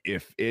 Like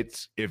if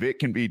it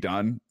can be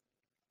done,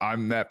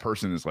 I'm that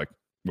person that's like,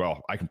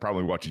 well, I can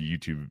probably watch a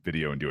YouTube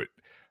video and do it,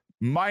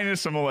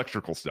 minus some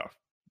electrical stuff.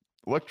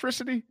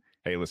 Electricity,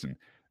 hey, listen,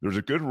 there's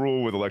a good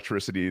rule with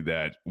electricity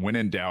that when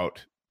in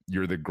doubt,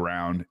 you're the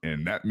ground,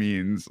 and that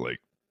means like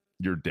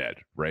you're dead,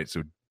 right?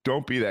 So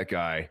don't be that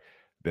guy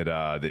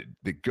that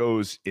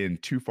goes in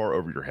too far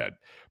over your head.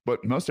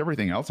 But most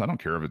everything else, I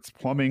don't care if it's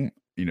plumbing,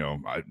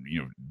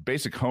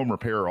 basic home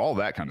repair, all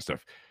that kind of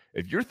stuff.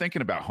 If you're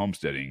thinking about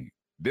homesteading,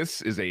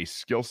 this is a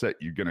skill set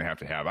you're going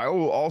to have. I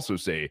will also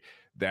say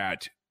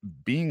that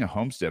being a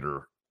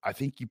homesteader, I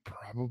think you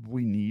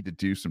probably need to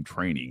do some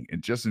training,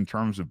 and just in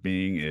terms of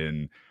being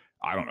in,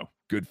 I don't know,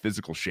 good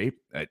physical shape,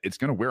 it's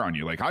going to wear on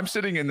you. Like I'm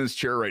sitting in this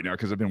chair right now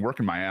because I've been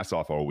working my ass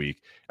off all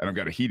week, and I've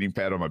got a heating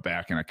pad on my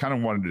back, and I kind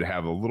of wanted to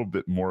have a little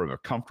bit more of a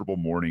comfortable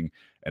morning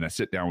and I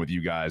sit down with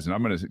you guys, and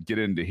I'm going to get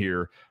into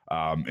here,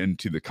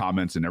 into the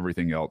comments and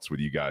everything else with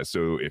you guys.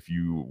 So if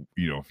you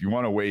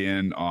want to weigh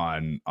in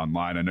online,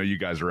 I know you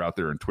guys are out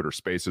there in Twitter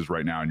Spaces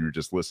right now, and you're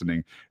just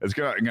listening. It's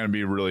going to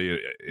be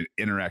really an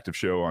interactive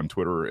show on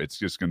Twitter. It's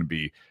just going to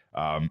be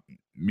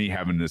me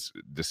having this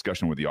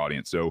discussion with the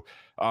audience. So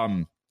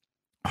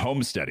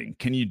homesteading,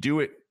 can you do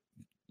it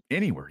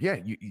anywhere? Yeah,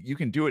 you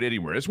can do it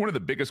anywhere. It's one of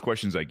the biggest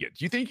questions I get.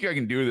 Do you think I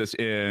can do this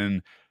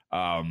in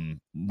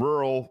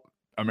rural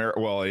America?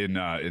 Well,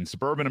 in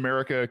suburban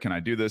America? Can I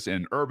do this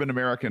in urban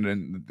America?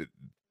 And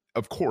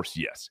of course,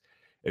 yes.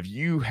 If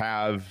you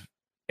have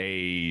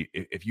a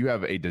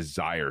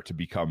desire to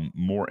become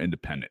more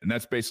independent, and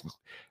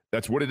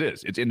that's what it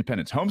is. It's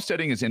independence.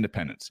 Homesteading is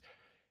independence,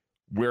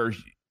 where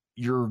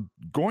you're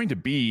going to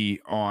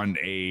be on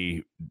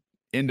a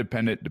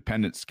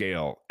dependent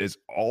scale is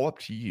all up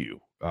to you.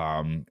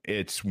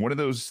 It's one of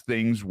those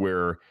things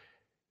where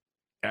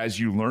as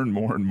you learn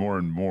more and more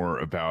and more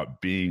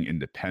about being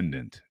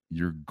independent,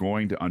 you're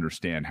going to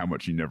understand how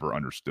much you never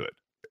understood.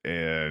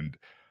 And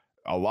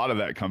a lot of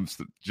that comes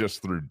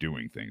just through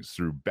doing things,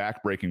 through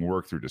backbreaking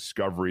work, through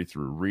discovery,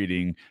 through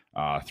reading,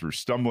 through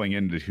stumbling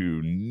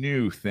into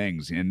new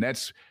things. And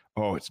it's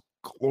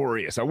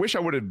glorious. I wish I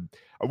would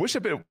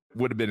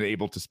have been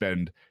able to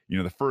spend,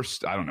 the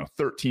first,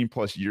 13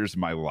 plus years of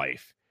my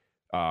life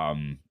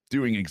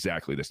doing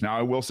exactly this. Now,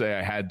 I will say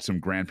I had some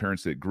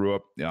grandparents that grew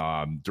up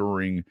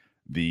during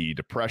the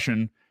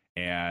Depression,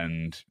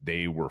 and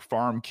they were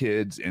farm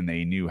kids, and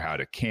they knew how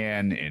to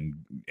can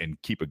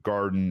and keep a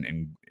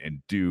garden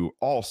and do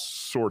all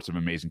sorts of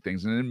amazing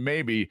things. And then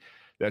maybe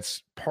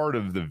that's part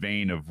of the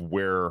vein of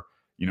where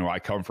I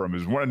come from,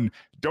 is one,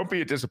 don't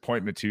be a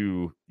disappointment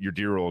to your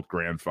dear old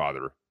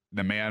grandfather.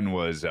 The man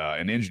was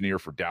an engineer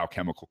for Dow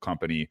Chemical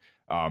Company,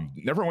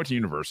 never went to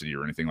university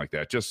or anything like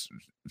that, just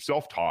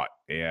self-taught,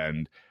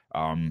 and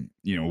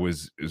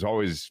was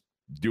always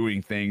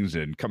doing things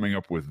and coming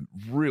up with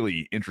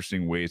really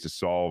interesting ways to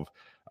solve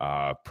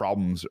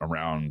problems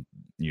around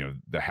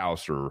the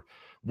house or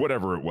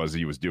whatever it was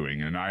he was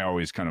doing. And I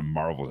always kind of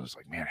marveled. I was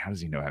like, man, how does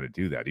he know how to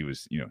do that? He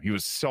was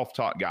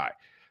self-taught guy.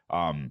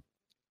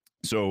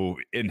 So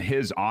in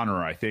his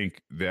honor, I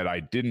think that I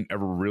didn't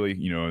ever really,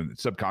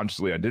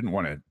 subconsciously, I didn't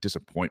want to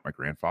disappoint my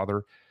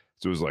grandfather.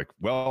 So it was like,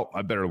 well,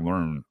 I better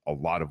learn a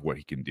lot of what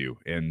he can do.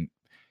 And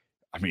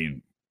I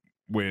mean,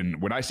 when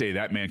I say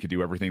that man could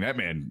do everything, that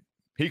man,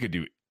 he could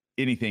do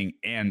anything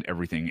and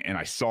everything. And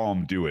I saw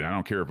him do it. I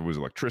don't care if it was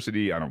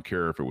electricity. I don't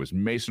care if it was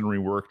masonry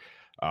work.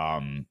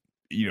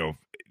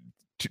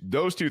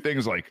 Those two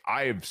things, like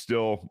I've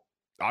still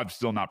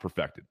not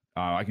perfected.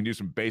 I can do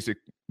some basic,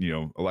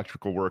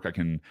 electrical work. I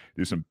can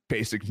do some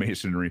basic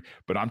masonry,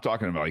 but I'm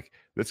talking about, like,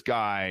 this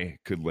guy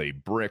could lay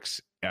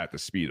bricks at the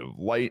speed of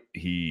light.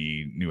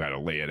 He knew how to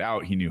lay it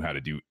out. He knew how to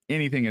do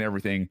anything and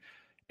everything.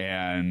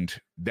 And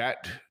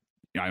that,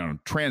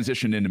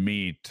 transitioned into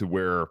me to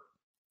where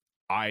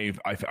I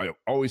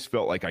always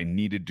felt like I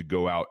needed to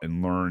go out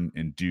and learn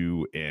and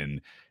do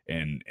and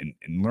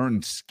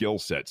learn skill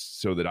sets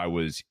so that I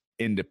was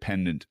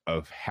independent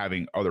of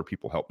having other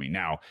people help me.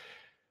 Now,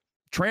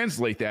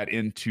 translate that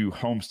into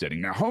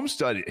homesteading. Now,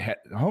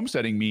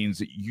 homesteading means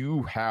that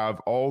you have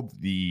all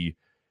the,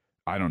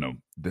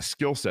 the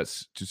skill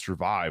sets to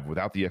survive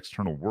without the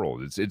external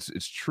world.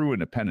 It's true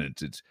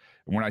independence. It's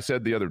when I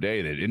said the other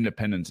day that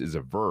independence is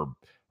a verb,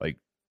 like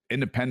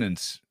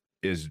independence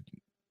is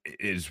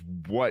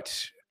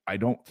what I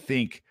don't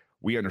think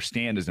we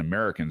understand as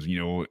Americans.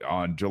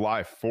 On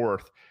July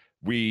 4th,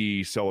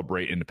 we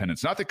celebrate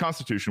independence, not the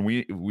Constitution.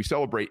 We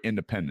celebrate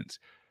independence.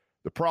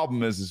 The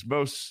problem is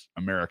most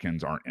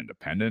Americans aren't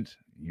independent.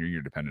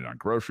 You're dependent on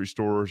grocery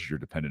stores. You're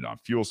dependent on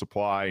fuel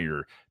supply.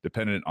 You're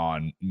dependent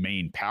on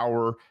main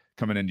power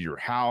coming into your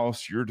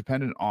house. You're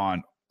dependent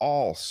on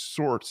all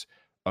sorts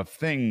of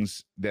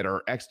things that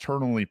are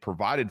externally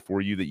provided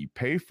for you that you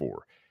pay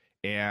for.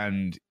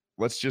 And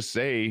let's just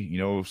say,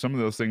 some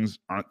of those things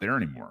aren't there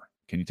anymore.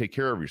 Can you take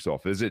care of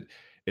yourself? Is it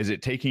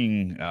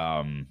taking,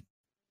 a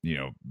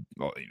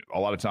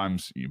lot of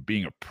times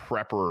being a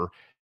prepper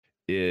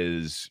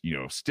is,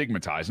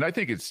 stigmatized. And I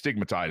think it's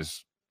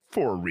stigmatized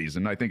for a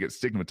reason. I think it's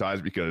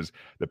stigmatized because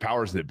the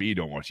powers that be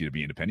don't want you to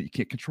be independent. You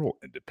can't control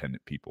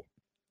independent people.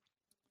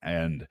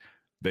 And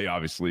they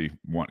obviously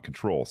want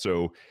control.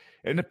 So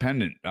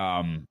independent,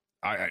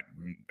 I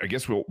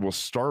guess we'll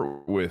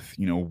start with,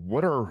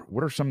 what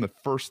are some of the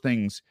first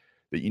things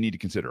that you need to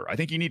consider? I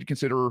think you need to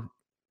consider,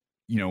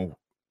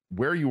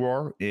 where you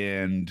are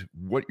and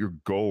what your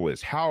goal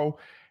is. How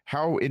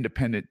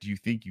independent do you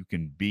think you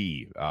can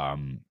be?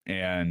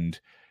 And,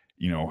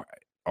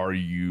 are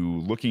you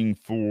looking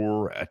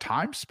for a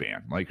time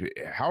span? Like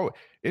how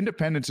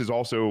independence is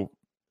also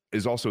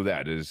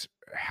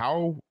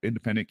how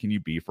independent can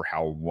you be for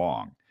how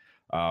long?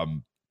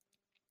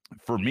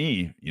 For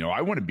me,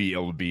 I want to be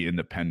able to be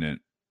independent,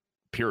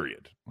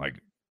 period. Like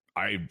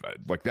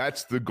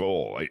that's the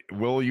goal.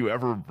 Will you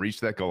ever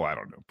reach that goal? I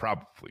don't know.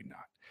 Probably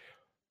not.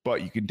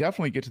 But you can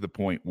definitely get to the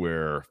point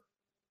where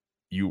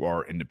you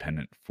are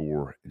independent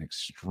for an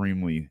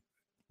extremely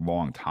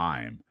long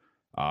time,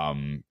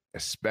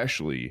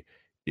 especially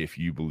if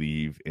you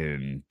believe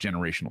in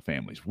generational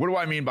families. What do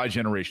I mean by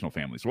generational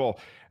families? Well,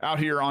 out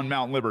here on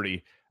Mount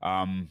Liberty,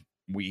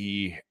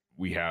 we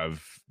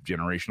have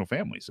generational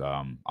families.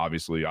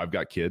 Obviously, I've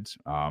got kids,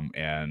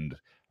 and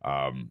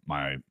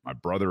my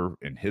brother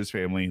and his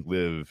family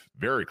live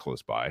very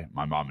close by.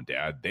 My mom and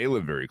dad, they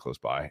live very close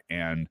by,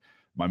 and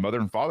my mother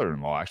and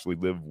father-in-law actually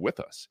live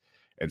with us.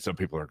 And some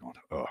people are going,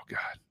 "Oh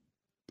God,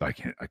 I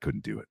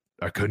couldn't do it.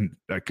 I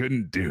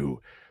couldn't do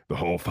the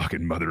whole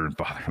fucking mother and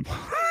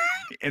father-in-law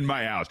in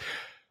my house."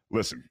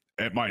 Listen,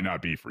 it might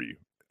not be for you.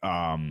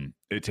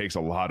 It takes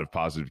a lot of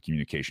positive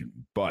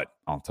communication, but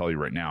I'll tell you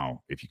right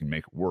now, if you can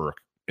make it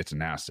work, it's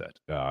an asset.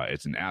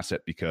 It's an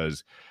asset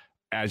because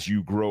as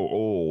you grow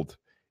old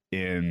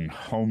in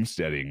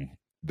homesteading,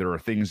 there are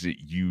things that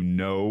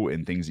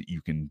and things that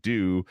you can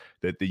do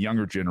that the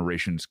younger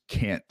generations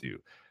can't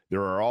do.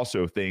 There are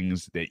also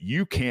things that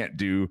you can't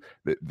do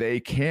that they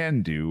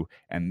can do,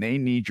 and they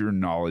need your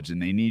knowledge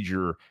and they need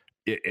your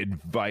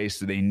advice.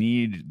 They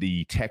need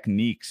the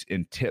techniques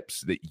and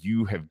tips that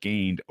you have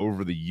gained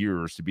over the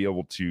years to be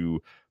able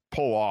to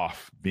pull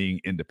off being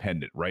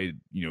independent, right?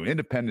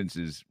 Independence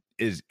is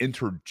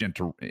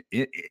intergenerational.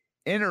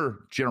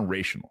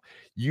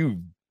 You've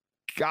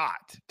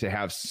got to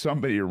have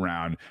somebody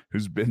around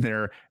who's been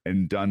there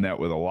and done that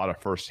with a lot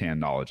of firsthand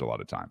knowledge a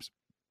lot of times.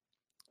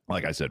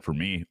 Like I said, for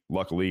me,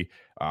 luckily,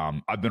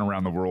 I've been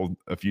around the world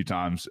a few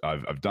times.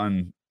 I've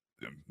done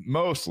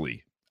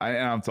mostly, and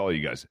I'll tell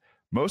you guys,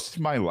 most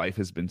of my life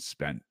has been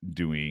spent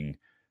doing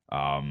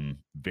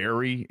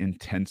very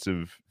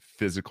intensive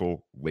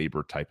physical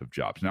labor type of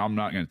jobs. Now, I'm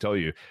not going to tell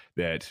you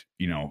that,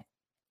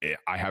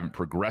 I haven't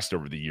progressed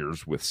over the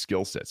years with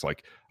skill sets.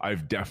 Like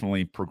I've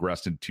definitely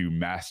progressed into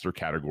master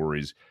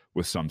categories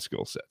with some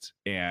skill sets,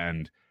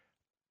 and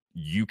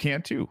you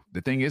can too. The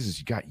thing is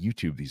you got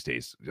YouTube these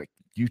days. Like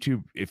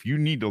YouTube, if you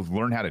need to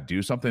learn how to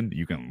do something,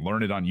 you can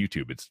learn it on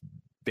YouTube. It's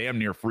damn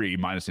near free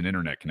minus an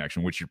internet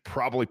connection, which you're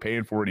probably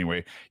paying for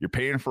anyway. You're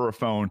paying for a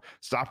phone.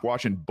 Stop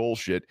watching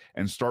bullshit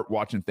and start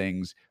watching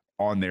things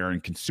on there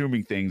and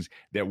consuming things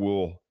that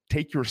will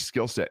take your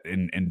skill set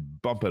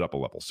and bump it up a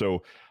level.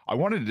 So I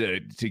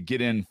wanted to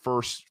get in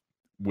first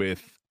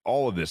with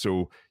all of this.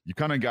 So you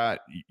kind of got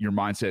your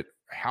mindset.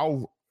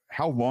 How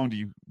long do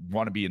you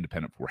want to be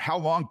independent for? How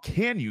long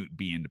can you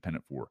be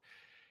independent for?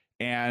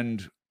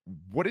 And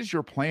what is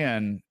your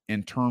plan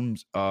in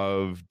terms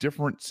of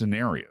different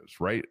scenarios,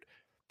 right?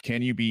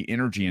 Can you be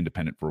energy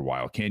independent for a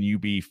while? Can you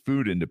be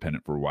food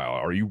independent for a while?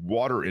 Are you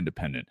water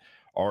independent?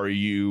 Are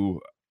you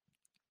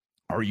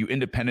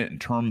independent in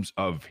terms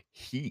of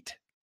heat,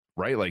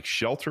 right? Like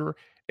shelter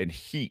and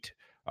heat.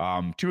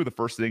 Two of the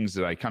first things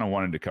that I kind of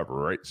wanted to cover,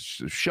 right?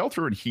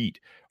 Shelter and heat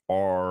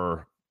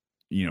are,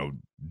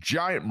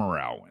 giant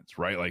morale wins,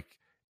 right? Like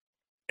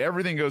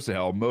everything goes to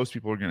hell. Most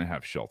people are going to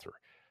have shelter.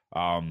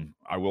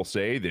 I will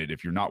say that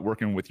if you're not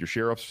working with your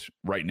sheriffs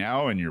right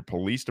now and your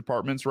police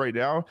departments right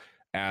now,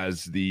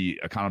 as the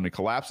economy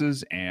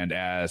collapses and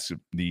as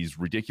these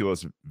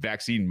ridiculous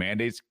vaccine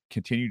mandates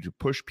continue to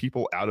push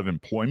people out of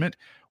employment,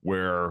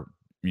 where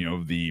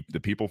the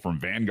people from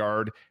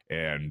Vanguard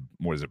and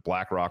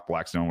BlackRock,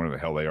 Blackstone, whatever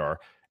the hell they are,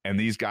 and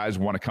these guys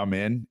want to come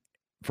in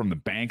from the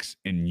banks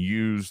and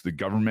use the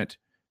government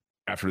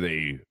after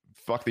they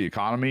fuck the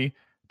economy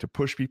to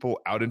push people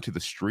out into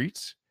the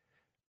streets.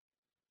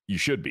 You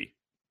should be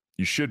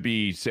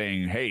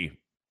saying, hey,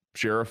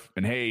 sheriff,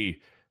 and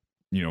hey,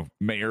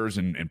 mayors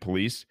and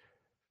police,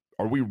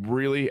 Are we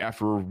really,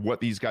 after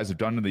what these guys have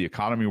done to the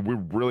economy, we're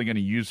really going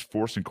to use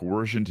force and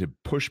coercion to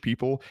push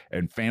people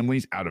and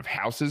families out of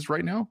houses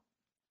right now?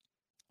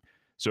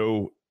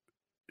 So,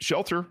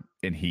 shelter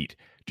and heat.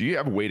 Do you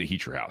have a way to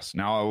heat your house?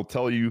 Now, I will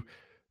tell you,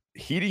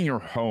 heating your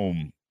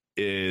home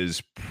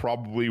is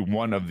probably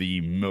one of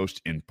the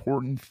most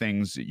important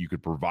things that you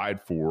could provide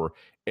for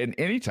in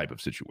any type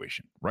of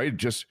situation, right?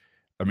 Just,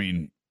 I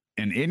mean,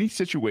 in any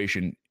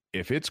situation,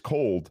 if it's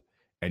cold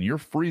and you're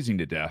freezing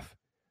to death,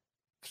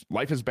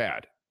 life is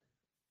bad.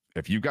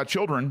 If you've got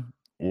children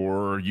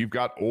or you've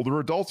got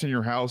older adults in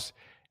your house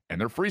and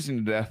they're freezing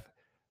to death,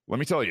 let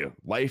me tell you,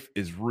 life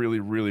is really,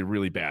 really,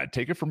 really bad.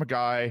 Take it from a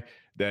guy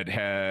that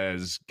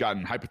has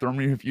gotten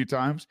hypothermia a few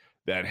times,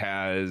 that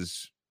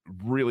has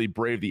really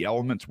braved the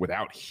elements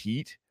without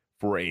heat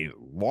for a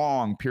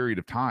long period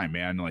of time,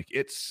 man. Like,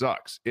 it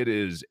sucks. It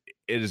is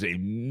a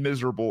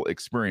miserable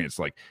experience.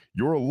 Like,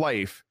 your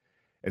life,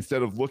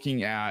 instead of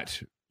looking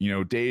at,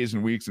 days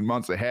and weeks and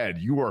months ahead,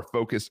 you are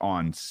focused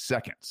on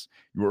seconds.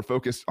 You are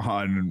focused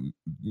on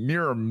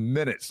mere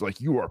minutes.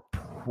 Like, you are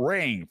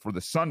praying for the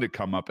sun to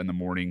come up in the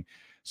morning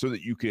so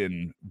that you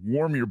can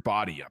warm your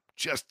body up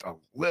just a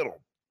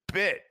little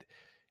bit.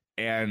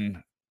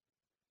 And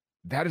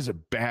that is a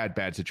bad,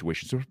 bad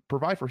situation. So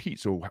provide for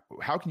heat. So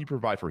how can you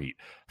provide for heat?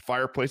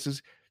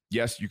 Fireplaces.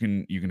 Yes, you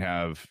can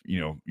have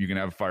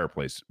a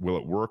fireplace. Will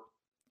it work?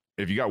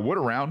 If you got wood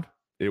around,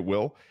 it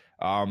will.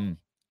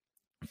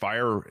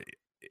 Fire,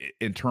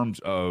 in terms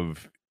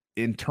of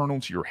internal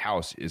to your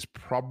house, is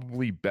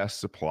probably best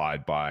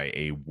supplied by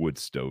a wood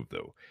stove,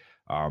 though.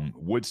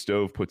 Wood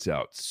stove puts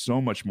out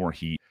so much more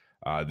heat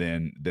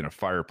than a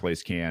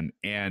fireplace can.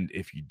 And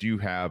if you do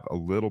have a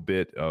little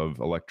bit of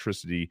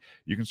electricity,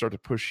 you can start to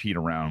push heat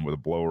around with a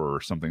blower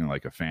or something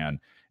like a fan.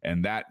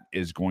 And that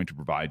is going to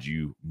provide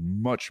you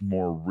much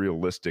more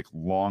realistic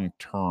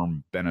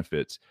long-term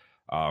benefits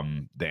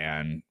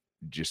than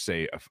just,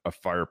 say, a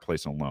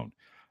fireplace alone.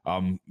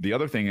 The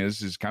other thing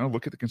is kind of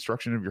look at the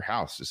construction of your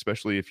house,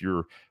 especially if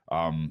you're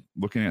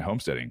looking at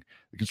homesteading.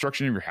 The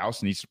construction of your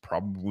house needs to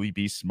probably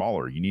be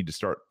smaller. You need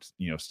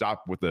to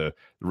stop with the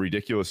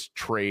ridiculous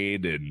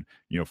trade and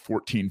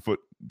 14-foot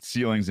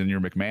ceilings in your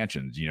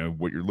McMansions.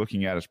 What you're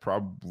looking at is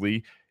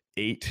probably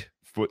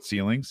 8-foot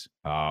ceilings,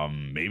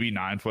 maybe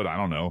 9-foot. I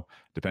don't know,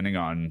 depending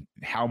on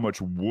how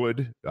much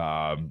wood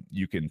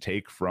you can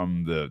take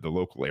from the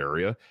local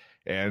area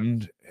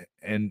and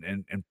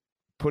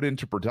put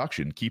into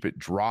production. Keep it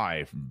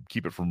dry,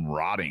 keep it from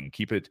rotting,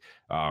 keep it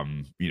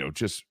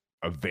just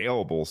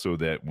available so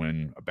that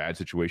when a bad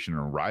situation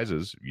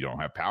arises, you don't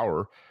have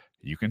power,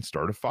 you can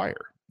start a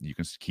fire, you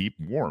can keep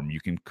warm,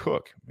 you can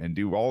cook and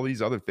do all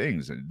these other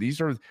things. And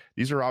these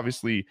are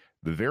obviously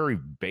the very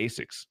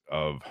basics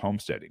of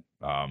homesteading.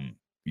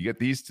 You get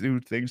these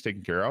two things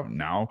taken care of.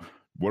 Now,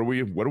 what are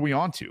we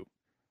on to?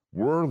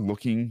 We're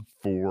looking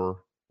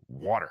for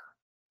water,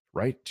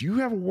 right? Do you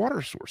have a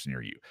water source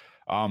near you?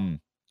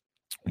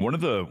 One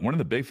of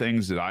the big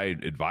things that I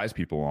advise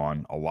people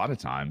on a lot of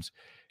times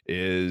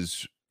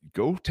is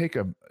go take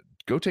a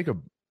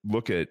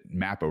look at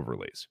map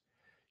overlays.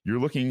 You're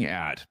looking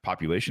at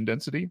population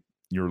density,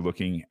 you're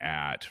looking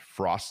at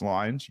frost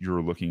lines,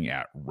 you're looking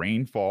at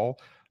rainfall,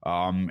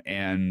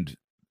 and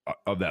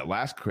of that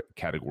last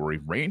category,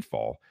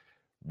 rainfall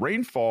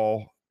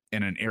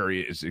in an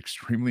area is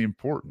extremely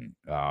important.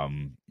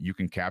 You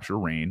can capture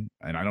rain,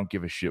 and I don't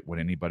give a shit what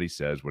anybody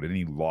says, what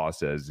any law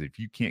says. If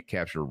you can't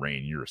capture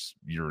rain,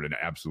 you're an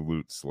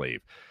absolute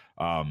slave.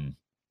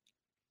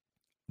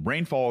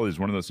 Rainfall is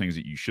one of those things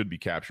that you should be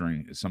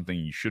capturing, is something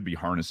you should be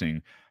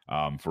harnessing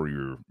for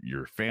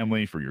your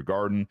family, for your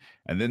garden,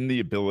 and then the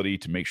ability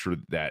to make sure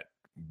that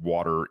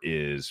water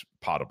is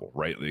potable,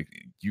 right? Like,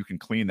 you can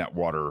clean that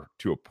water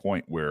to a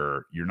point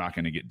where you're not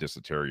going to get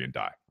dysentery and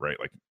die, right?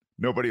 Like,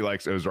 nobody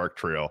likes Ozark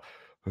Trail.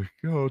 Like,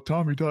 oh,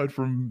 Tommy died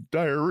from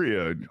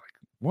diarrhea. And you're like,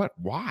 what?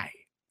 Why?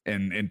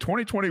 And in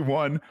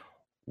 2021,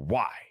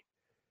 why?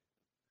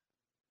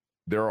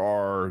 There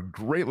are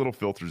great little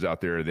filters out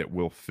there that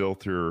will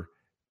filter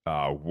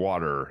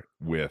water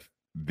with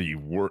the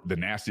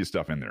nastiest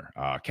stuff in there.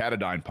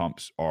 Catadine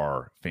pumps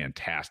are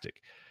fantastic.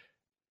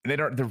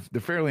 They're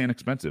fairly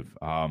inexpensive.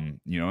 And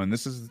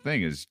this is the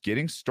thing, is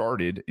getting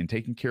started and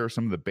taking care of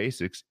some of the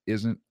basics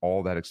isn't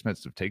all that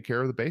expensive. Take care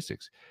of the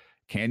basics.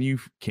 Can you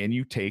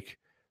take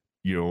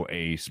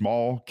a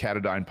small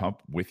Catadine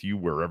pump with you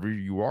wherever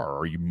you are?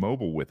 Are you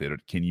mobile with it?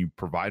 Can you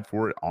provide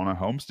for it on a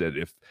homestead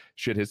if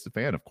shit hits the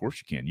fan? Of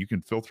course you can. You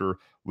can filter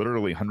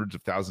literally hundreds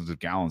of thousands of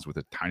gallons with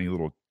a tiny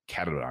little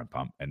Catadine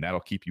pump, and that'll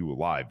keep you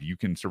alive. You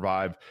can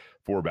survive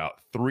for about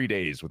 3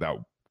 days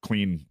without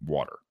clean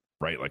water,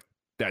 right? Like,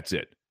 that's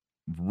it.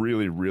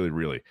 Really, really,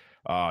 really.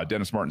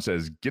 Dennis Martin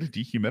says, get a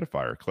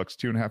dehumidifier. Collects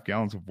 2.5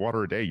 gallons of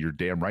water a day. You're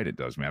damn right it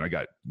does, man. I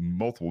got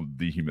multiple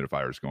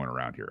dehumidifiers going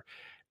around here.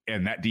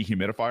 And that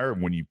dehumidifier,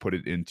 when you put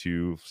it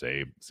into,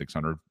 say,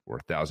 600 or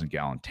 1,000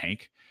 gallon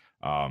tank,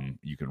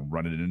 you can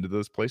run it into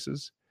those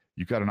places.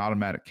 You've got an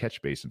automatic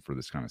catch basin for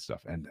this kind of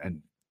stuff.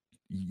 And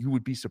you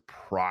would be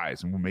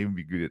surprised, and we'll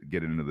maybe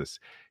get into this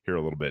here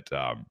a little bit,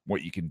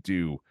 what you can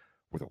do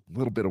with a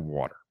little bit of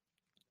water.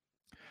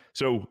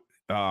 So,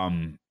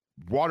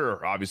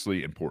 water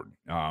obviously important.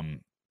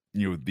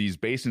 These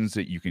basins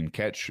that you can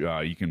catch,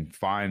 you can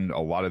find a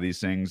lot of these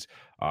things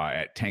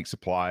at Tank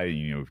Supply.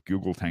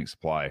 Google Tank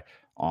Supply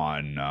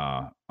on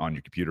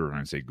your computer, and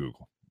I say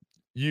Google.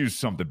 Use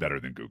something better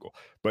than Google,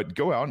 but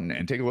go out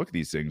and take a look at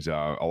these things.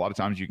 A lot of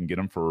times you can get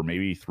them for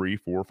maybe $300,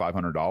 $400,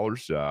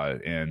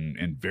 $500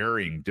 in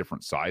varying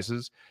different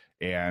sizes.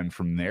 And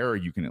from there,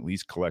 you can at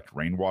least collect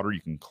rainwater.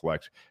 You can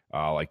collect,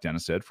 like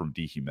Dennis said, from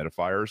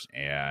dehumidifiers.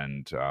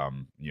 And,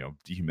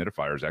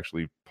 dehumidifiers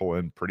actually pull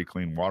in pretty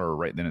clean water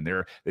right then and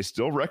there. They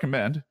still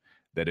recommend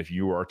that if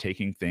you are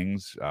taking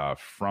things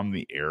from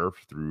the air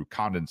through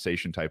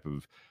condensation type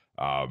of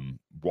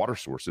water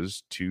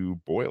sources, to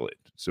boil it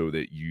so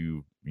that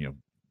you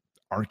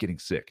aren't getting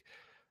sick.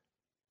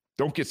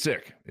 Don't get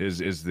sick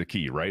is the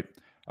key, right?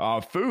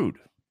 Food.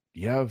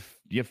 You have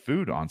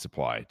food on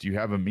supply. Do you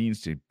have a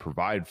means to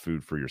provide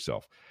food for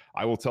yourself?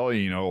 I will tell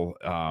you,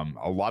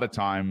 a lot of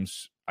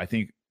times I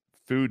think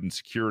food and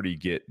security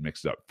get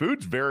mixed up.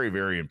 Food's very,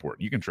 very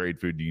important. You can trade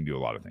food. You can do a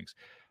lot of things.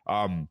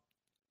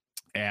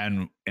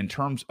 And in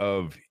terms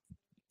of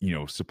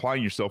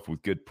supplying yourself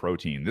with good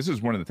protein, this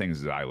is one of the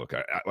things that I look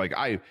at.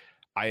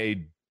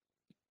 I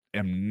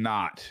am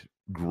not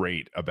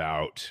great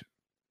about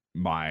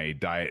my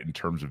diet in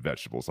terms of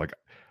vegetables. Like,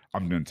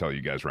 I'm going to tell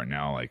you guys right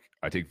now, like,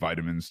 I take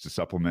vitamins to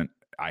supplement.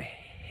 I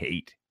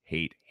hate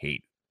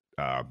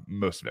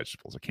most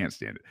vegetables. I can't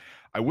stand it.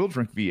 I will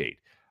drink V8.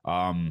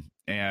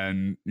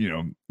 And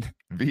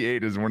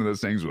V8 is one of those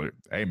things where,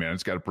 hey man,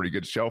 it's got a pretty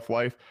good shelf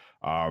life.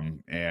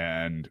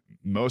 And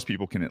most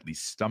people can at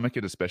least stomach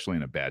it, especially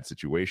in a bad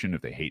situation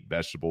if they hate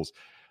vegetables.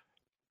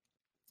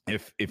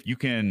 If you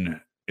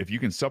can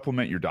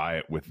supplement your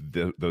diet with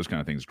those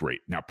kind of things,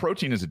 great. Now,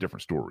 protein is a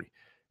different story.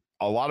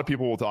 A lot of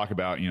people will talk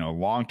about,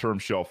 long-term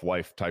shelf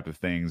life type of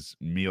things,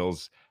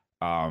 meals.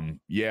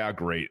 Yeah,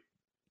 great.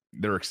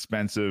 They're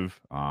expensive.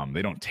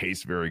 They don't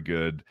taste very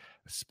good,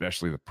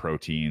 especially the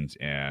proteins.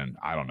 And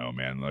I don't know,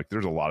 man, like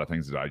there's a lot of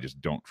things that I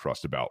just don't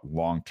trust about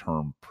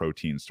long-term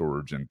protein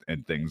storage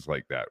and things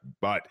like that.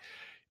 But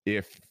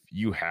if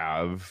you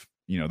have,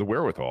 the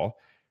wherewithal,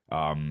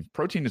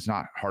 protein is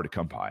not hard to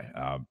come by.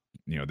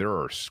 There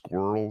are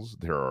squirrels,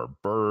 there are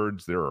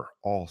birds, there are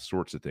all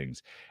sorts of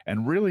things.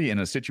 And really, in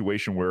a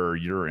situation where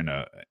you're in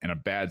a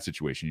bad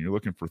situation, you're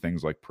looking for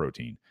things like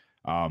protein.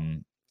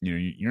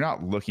 You're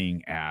not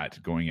looking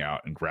at going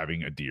out and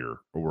grabbing a deer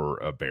or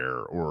a bear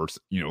or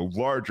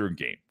larger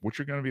game. What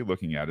you're going to be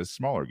looking at is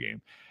smaller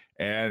game.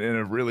 And in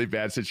a really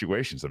bad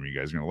situation, some of you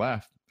guys are going to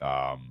laugh.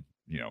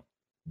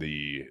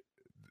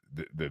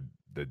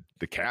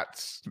 The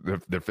cats,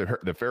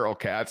 the feral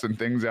cats and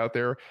things out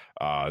there,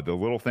 the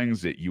little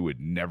things that you would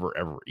never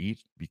ever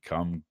eat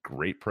become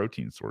great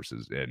protein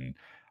sources. And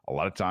a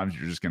lot of times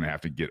you're just going to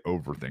have to get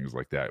over things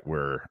like that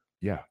where,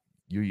 yeah,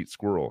 you eat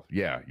squirrel.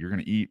 Yeah, you're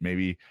going to eat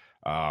maybe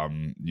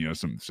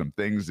some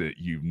things that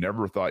you've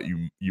never thought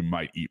you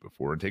might eat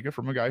before, and take it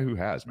from a guy who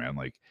has, man.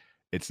 Like,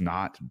 it's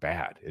not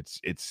bad.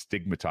 It's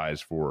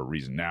stigmatized for a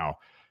reason. Now,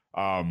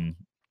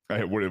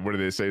 what do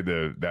they say?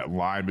 That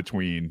line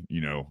between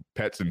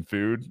pets and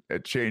food,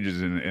 it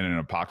changes in an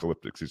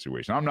apocalyptic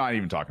situation. I'm not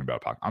even talking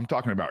about I'm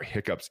talking about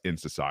hiccups in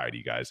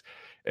society, guys.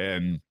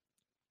 And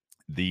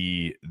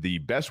the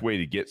best way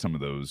to get some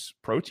of those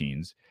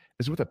proteins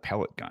is with a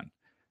pellet gun.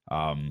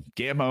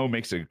 Gammo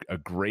makes a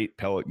great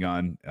pellet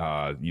gun.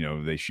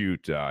 They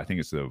shoot, I think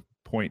it's the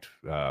point,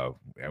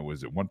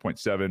 was it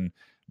 1.7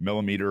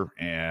 millimeter?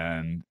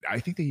 And I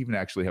think they even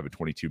actually have a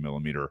 22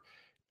 millimeter,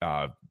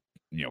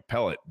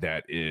 pellet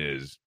that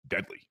is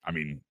deadly. I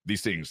mean,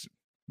 these things,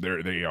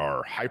 they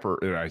are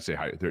hyper, I say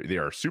they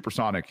are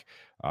supersonic,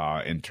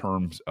 in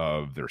terms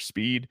of their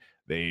speed.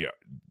 They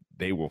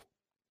will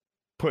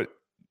put,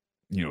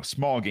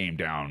 small game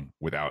down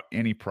without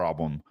any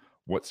problem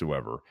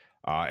whatsoever.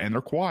 And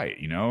they're quiet,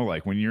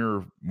 like when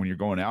you're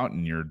going out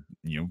and you're,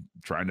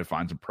 trying to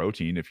find some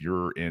protein, if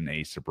you're in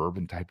a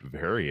suburban type of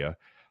area,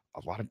 a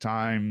lot of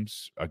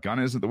times a gun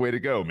isn't the way to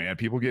go, man.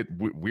 People get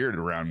weird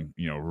around,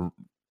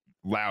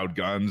 loud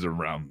guns,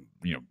 around,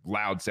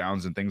 loud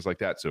sounds and things like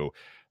that. So,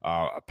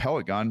 a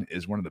pellet gun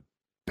is one of the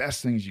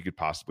best things you could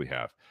possibly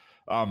have.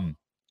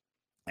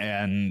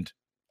 And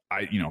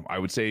I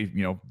would say,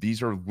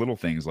 these are little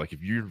things. Like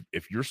if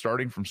you're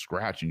starting from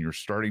scratch and you're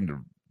starting to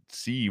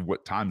see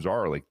what times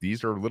are, like,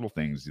 these are little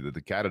things.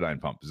 The Catadine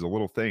pump is a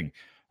little thing.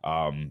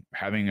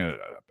 Having a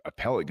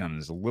pellet gun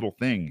is a little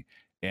thing.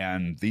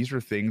 And these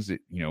are things that,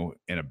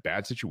 in a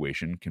bad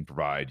situation can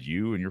provide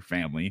you and your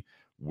family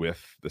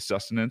with the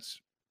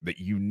sustenance that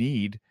you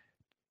need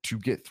to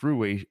get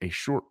through a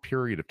short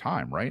period of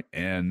time. Right.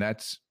 And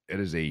it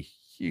is a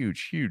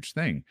huge, huge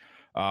thing.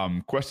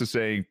 Quest is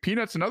saying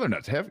peanuts and other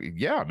nuts.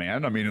 Yeah,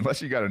 man. I mean,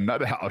 unless you got a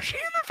nut allergy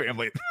in the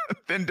family,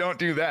 then don't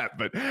do that.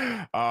 But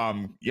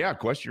yeah,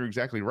 Quest, you're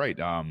exactly right.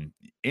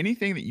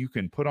 Anything that you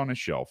can put on a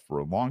shelf for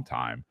a long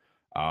time,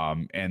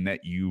 and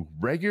that you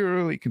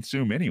regularly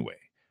consume anyway,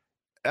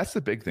 that's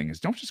the big thing is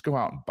don't just go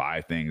out and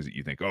buy things that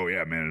you think, oh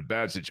yeah, man, in a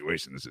bad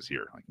situation, this is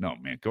here. Like, no,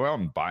 man, go out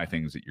and buy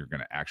things that you're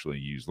going to actually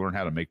use. Learn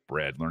how to make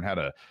bread. Learn how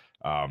to,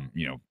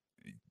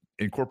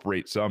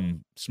 incorporate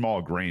some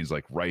small grains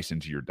like rice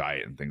into your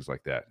diet and things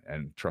like that.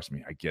 And trust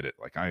me, I get it.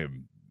 Like I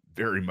am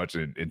very much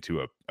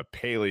into a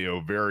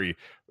paleo, very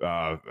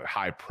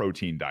high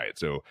protein diet.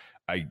 So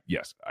I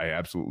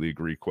absolutely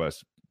agree.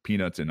 Quest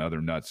peanuts and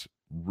other nuts,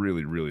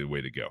 really, really the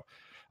way to go.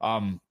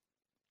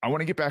 I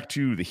want to get back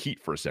to the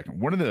heat for a second.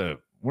 One of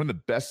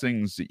the best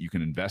things that you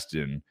can invest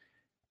in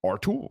are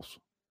tools.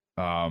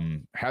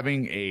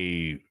 Having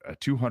a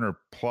 200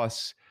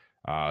 plus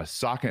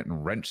socket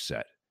and wrench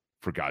set,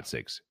 for God's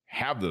sakes,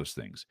 have those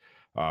things.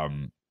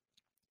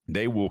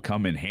 They will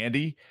come in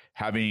handy.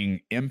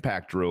 Having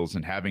impact drills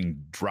and having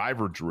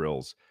driver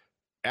drills,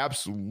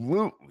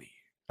 absolutely,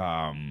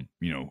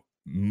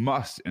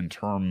 must in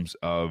terms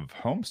of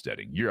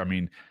homesteading.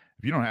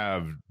 If you don't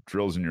have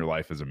drills in your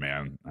life as a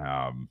man,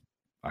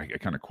 I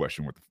kind of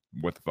question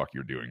what the fuck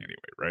you're doing anyway,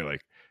 right?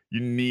 Like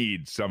you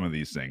need some of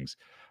these things,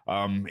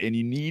 and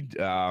you need.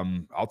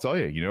 I'll tell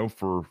you,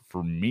 for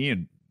me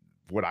and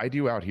what I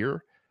do out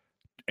here,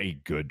 a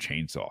good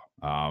chainsaw.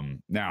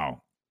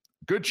 Now,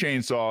 good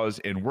chainsaws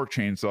and work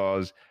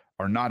chainsaws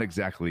are not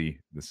exactly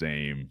the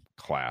same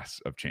class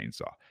of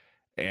chainsaw.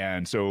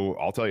 And so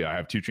I'll tell you, I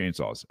have two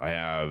chainsaws. I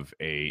have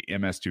a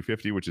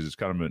MS250, which is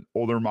kind of an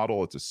older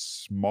model. It's a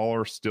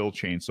smaller Stihl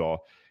chainsaw.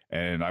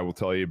 And I will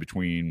tell you,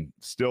 between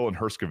Stihl and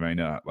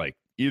Husqvarna, like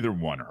either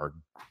one are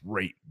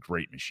great,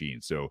 great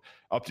machines. So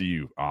up to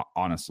you.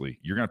 Honestly,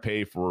 you're going to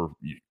pay for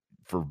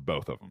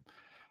both of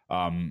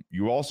them.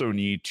 You also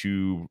need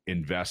to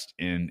invest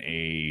in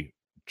a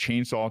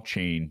chainsaw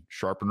chain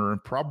sharpener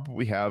and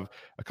probably have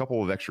a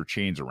couple of extra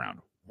chains around.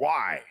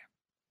 Why?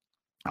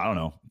 I don't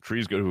know.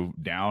 Trees go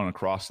down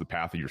across the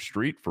path of your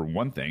street for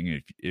one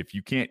thing. If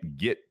you can't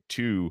get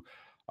to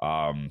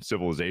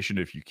civilization,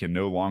 if you can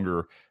no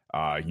longer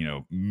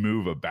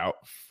move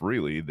about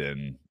freely,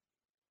 then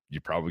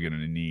you're probably going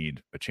to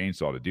need a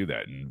chainsaw to do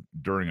that. And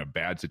during a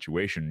bad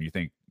situation, you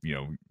think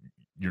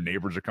your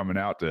neighbors are coming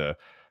out to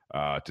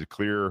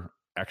clear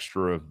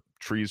extra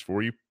trees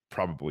for you?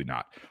 Probably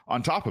not.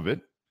 On top of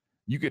it,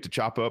 you get to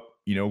chop up,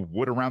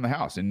 wood around the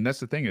house. And that's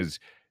the thing is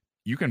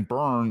you can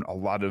burn a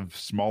lot of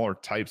smaller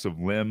types of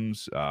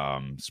limbs,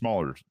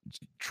 smaller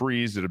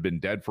trees that have been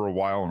dead for a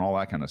while and all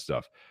that kind of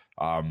stuff.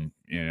 And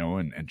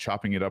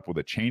chopping it up with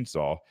a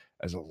chainsaw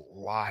is a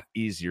lot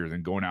easier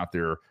than going out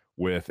there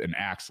with an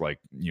axe like,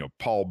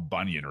 Paul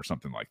Bunyan or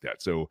something like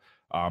that. So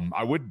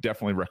I would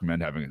definitely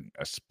recommend having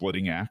a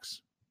splitting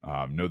axe.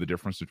 Know the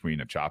difference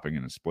between a chopping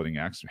and a splitting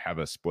axe. Have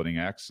a splitting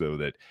axe so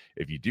that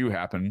if you do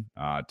happen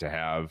to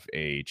have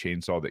a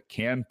chainsaw that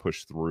can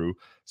push through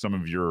some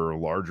of your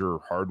larger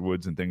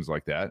hardwoods and things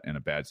like that in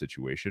a bad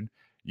situation,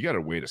 you got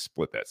a way to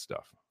split that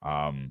stuff.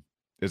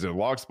 Is it a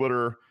log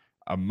splitter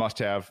a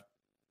must-have?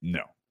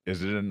 No.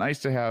 Is it a nice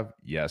to have?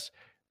 Yes.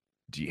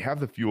 Do you have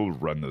the fuel to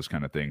run those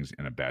kind of things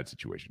in a bad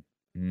situation?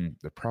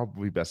 They're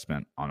probably best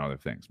spent on other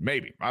things.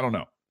 Maybe. I don't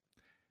know.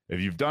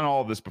 If you've done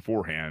all of this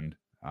beforehand,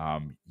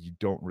 you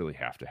don't really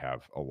have to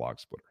have a log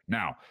splitter.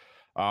 Now,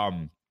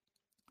 I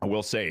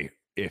will say,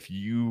 if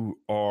you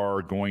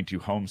are going to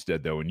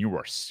homestead, though, and you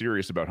are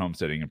serious about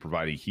homesteading and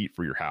providing heat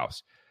for your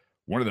house,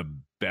 one of the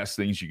best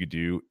things you could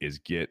do is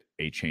get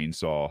a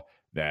chainsaw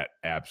that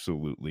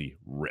absolutely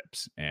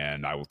rips.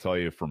 And I will tell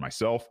you, for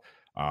myself,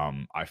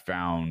 I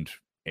found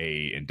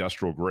a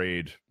industrial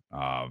grade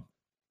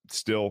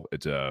Stihl.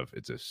 It's a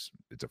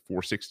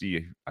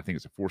 460. I think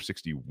it's a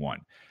 461.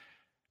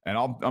 And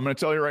I'm going to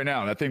tell you right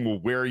now, that thing will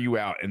wear you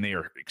out, and they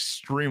are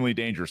extremely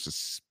dangerous,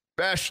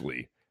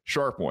 especially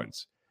sharp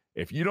ones.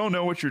 If you don't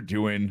know what you're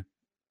doing,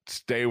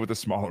 stay with the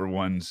smaller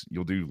ones.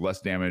 You'll do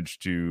less damage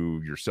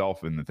to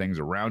yourself and the things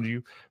around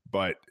you.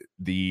 But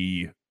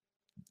in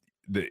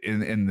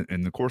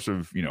the course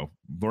of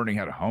learning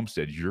how to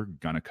homestead, you're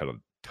going to cut a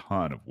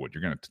ton of wood.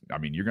 You're going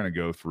to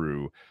go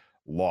through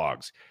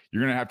logs.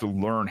 You're going to have to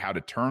learn how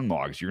to turn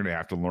logs. You're going to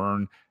have to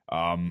learn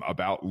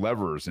about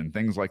levers and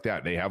things like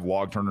that. They have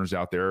log turners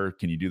out there.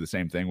 Can you do the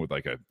same thing with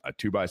like a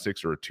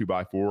 2x6 or a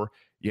 2x4?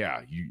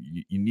 Yeah,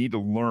 you need to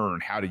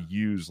learn how to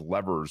use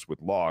levers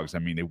with logs. I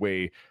mean, they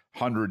weigh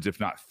hundreds, if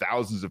not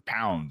thousands of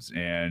pounds,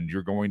 and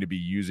you're going to be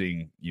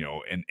using,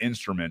 an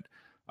instrument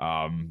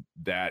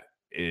that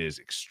is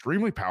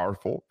extremely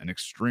powerful and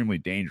extremely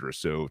dangerous.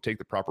 So take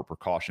the proper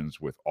precautions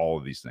with all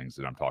of these things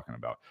that I'm talking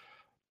about.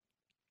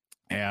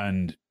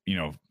 And,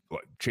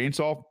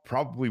 chainsaw,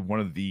 probably one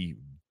of the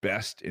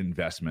best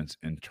investments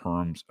in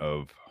terms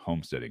of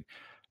homesteading.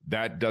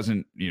 That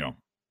doesn't,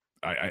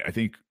 I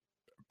think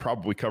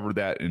probably covered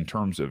that in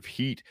terms of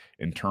heat,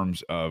 in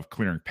terms of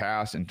clearing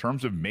paths, in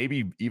terms of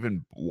maybe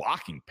even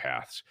blocking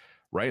paths,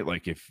 right?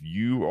 Like if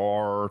you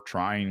are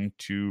trying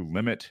to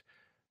limit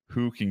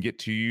who can get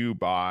to you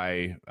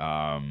by,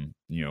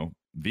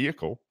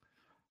 vehicle,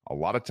 a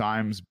lot of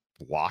times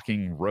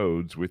blocking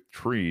roads with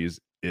trees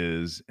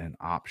is an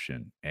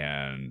option.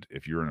 And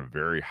if you're in a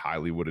very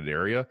highly wooded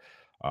area,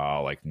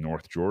 like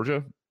North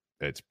Georgia,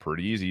 It's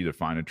pretty easy to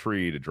find a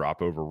tree to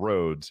drop over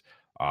roads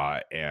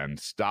and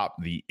stop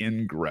the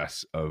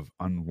ingress of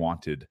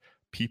unwanted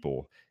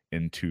people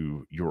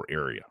into your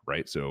area,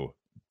 right? So,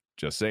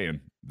 just saying,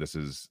 this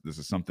is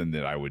something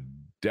that I would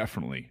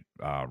definitely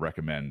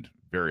recommend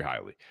very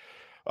highly.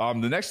 The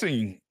next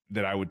thing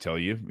that I would tell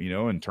you,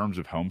 in terms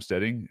of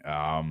homesteading,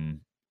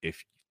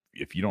 if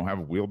if you don't have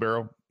a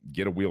wheelbarrow,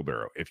 get a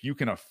wheelbarrow. If you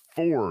can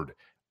afford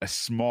a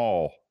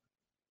small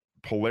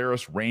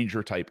Polaris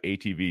Ranger type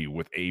ATV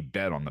with a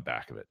bed on the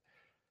back of it,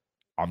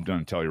 I'm going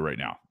to tell you right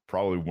now,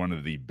 probably one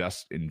of the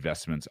best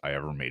investments I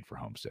ever made for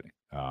homesteading.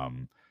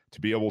 To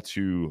be able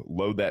to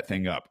load that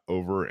thing up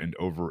over and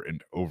over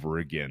and over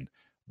again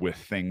with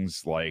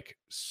things like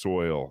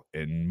soil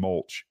and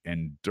mulch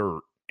and dirt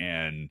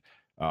and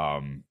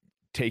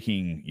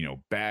taking,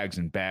 bags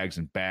and bags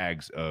and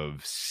bags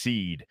of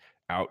seed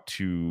out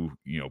to,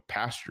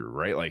 pasture,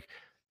 right? Like,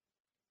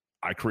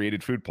 I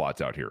created food plots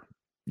out here,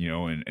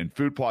 and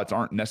food plots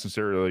aren't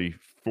necessarily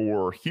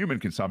for human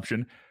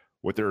consumption.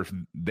 What they're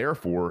there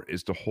for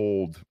is to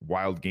hold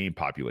wild game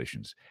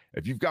populations.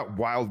 If you've got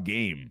wild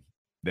game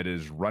that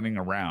is running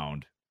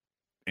around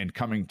and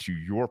coming to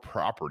your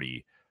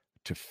property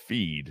to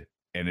feed,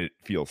 and it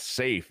feels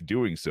safe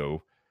doing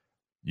so,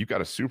 you've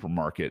got a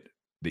supermarket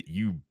that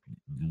you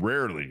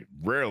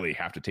rarely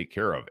have to take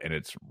care of. And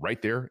it's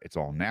right there. It's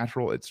all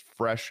natural. It's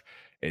fresh.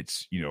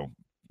 It's,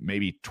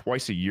 maybe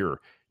twice a year,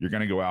 you're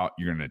going to go out,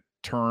 you're going to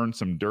turn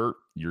some dirt.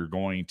 You're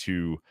going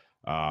to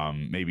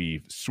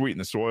maybe sweeten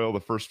the soil the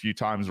first few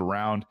times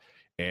around.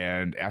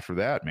 And after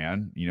that,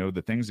 man,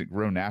 the things that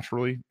grow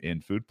naturally in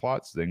food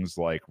plots, things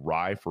like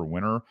rye for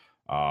winter,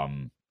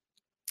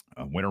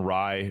 winter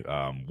rye,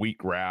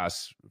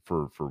 wheatgrass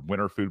for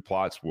winter food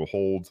plots will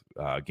hold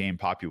game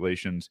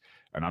populations.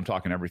 And I'm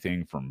talking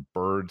everything from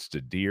birds to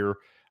deer.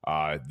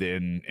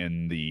 Then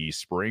in the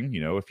spring,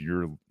 if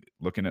you're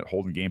looking at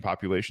holding game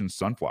populations,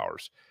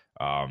 sunflowers,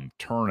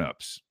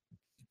 turnips,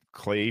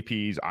 clay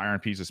peas, iron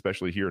peas,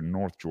 especially here in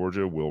North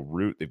Georgia, will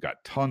root. They've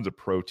got tons of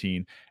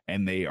protein,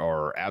 and they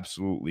are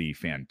absolutely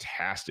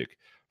fantastic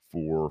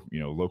for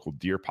local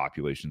deer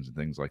populations and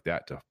things like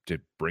that,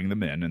 to bring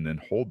them in and then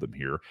hold them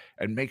here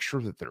and make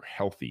sure that they're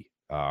healthy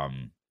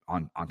on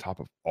top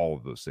of all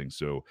of those things.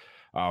 So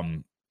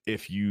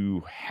if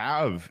you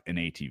have an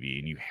ATV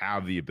and you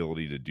have the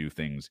ability to do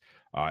things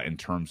in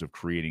terms of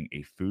creating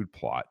a food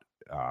plot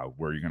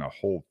where you're going to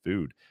hold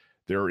food,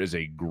 there is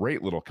a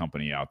great little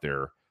company out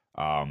there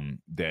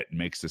that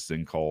makes this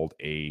thing called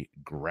a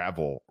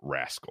gravel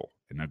rascal.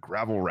 And a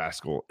gravel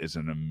rascal is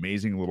an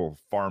amazing little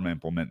farm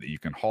implement that you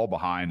can haul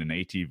behind an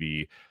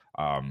ATV,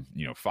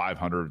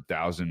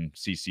 500,000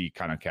 cc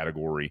kind of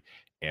category,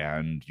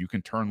 and you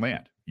can turn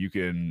land. You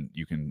can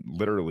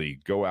literally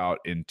go out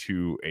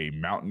into a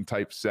mountain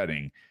type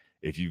setting.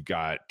 If you've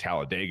got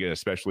Talladega,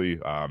 especially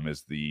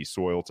as the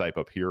soil type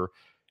up here,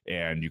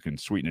 and you can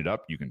sweeten it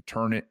up, you can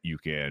turn it, you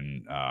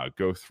can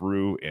go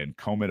through and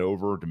comb it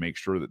over to make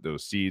sure that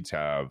those seeds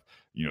have,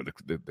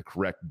 the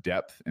correct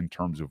depth in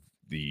terms of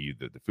the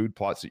food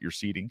plots that you're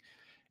seeding.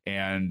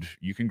 And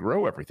you can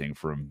grow everything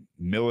from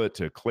millet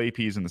to clay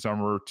peas in the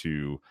summer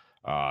to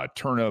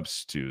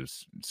turnips to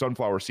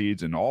sunflower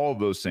seeds, and all of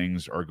those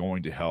things are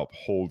going to help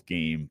hold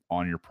game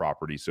on your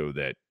property so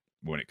that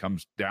when it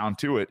comes down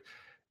to it,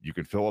 you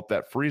can fill up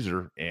that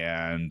freezer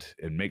and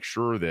make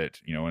sure that,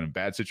 in a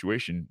bad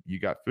situation, you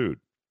got food.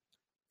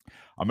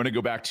 I'm going to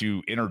go back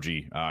to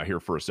energy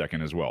here for a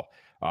second as well.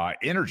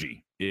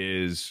 Energy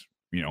is,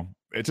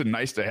 it's a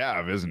nice to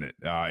have, isn't it?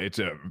 It's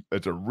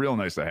a real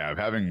nice to have.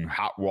 Having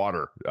hot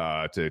water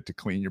to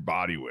clean your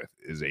body with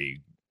is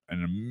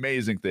an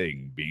amazing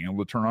thing. Being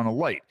able to turn on a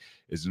light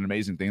is an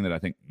amazing thing that I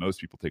think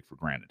most people take for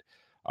granted.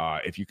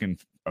 If you can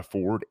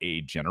afford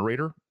a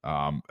generator,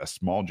 a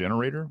small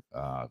generator,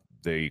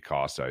 they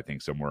cost, I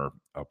think, somewhere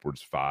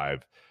upwards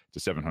 $500 to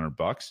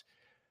 $700.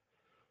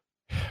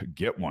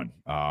 Get one.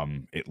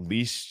 At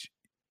least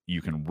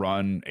you can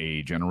run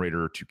a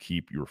generator to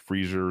keep your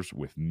freezers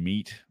with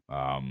meat,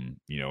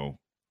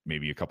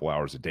 maybe a couple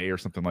hours a day or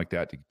something like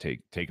that, to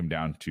take them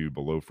down to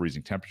below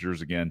freezing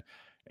temperatures again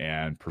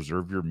and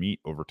preserve your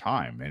meat over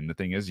time. And the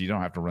thing is, you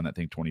don't have to run that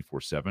thing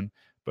 24/7,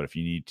 but if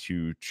you need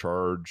to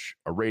charge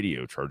a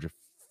radio, charge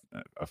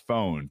a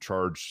phone,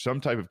 charge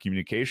some type of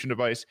communication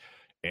device,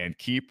 and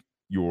keep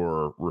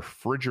your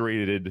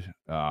refrigerated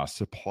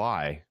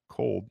supply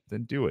cold,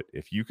 then do it.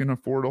 If you can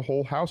afford a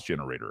whole house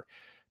generator,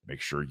 make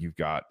sure you've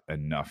got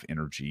enough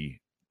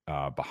energy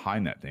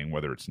behind that thing,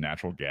 whether it's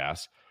natural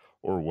gas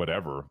or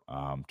whatever,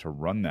 to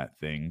run that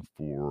thing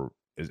for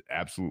as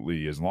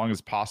long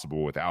as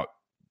possible without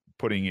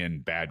putting in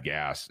bad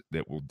gas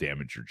that will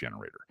damage your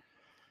generator.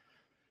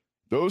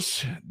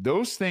 Those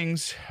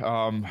things.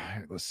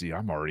 Let's see.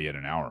 I'm already at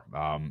an hour.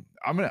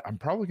 I'm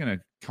probably gonna.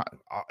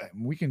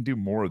 We can do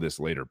more of this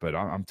later, but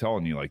I'm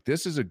telling you, like,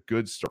 this is a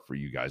good start for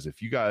you guys.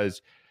 If you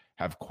guys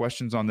have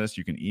questions on this,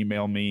 you can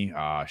email me,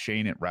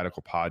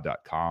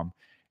 Shane@radicalpod.com,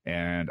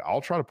 and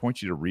I'll try to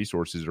point you to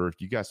resources. Or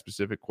if you got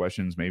specific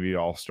questions, maybe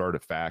I'll start a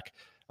FAQ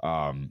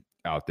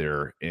out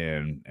there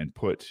and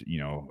put,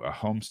 a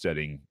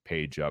homesteading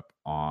page up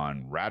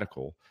on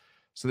Radical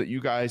so that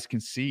you guys can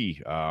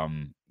see,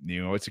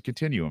 it's a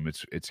continuum.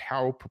 It's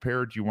how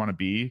prepared you want to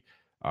be,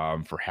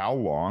 for how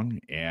long,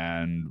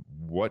 and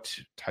what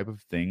type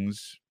of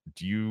things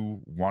do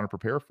you want to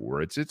prepare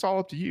for. It's all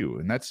up to you.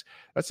 And that's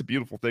the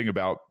beautiful thing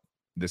about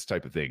this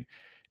type of thing.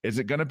 Is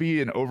it going to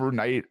be an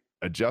overnight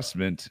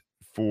adjustment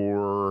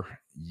for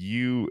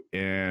you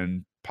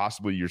and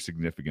possibly your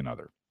significant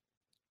other?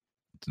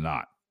 It's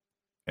not.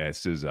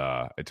 This is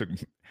it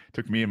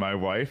took me and my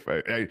wife.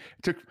 It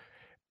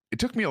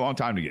took me a long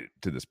time to get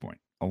to this point.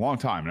 A long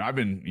time. And I've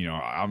been,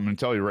 I'm gonna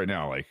tell you right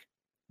now, like,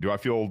 do I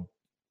feel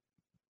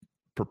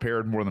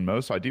prepared more than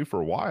most? I do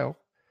for a while.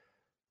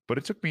 But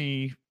it took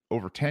me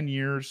over 10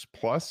 years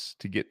plus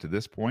to get to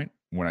this point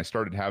when I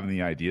started having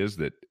the ideas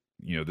that,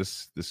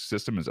 this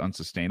system is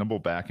unsustainable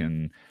back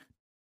in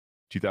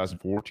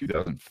 2004,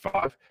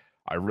 2005.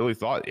 I really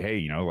thought,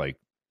 hey, like,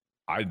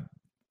 I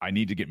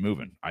need to get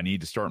moving. I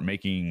need to start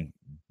making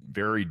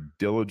very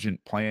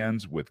diligent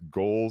plans with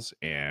goals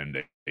and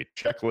a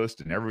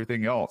checklist and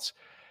everything else.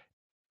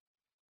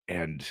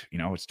 And,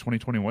 it's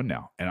 2021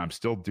 now, and I'm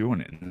still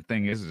doing it. And the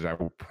thing is I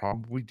will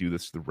probably do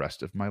this the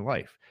rest of my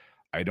life.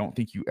 I don't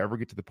think you ever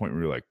get to the point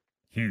where you're like,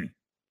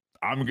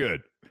 I'm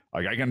good.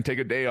 Like, I can take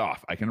a day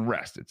off. I can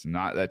rest. It's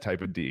not that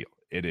type of deal.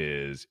 It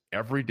is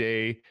every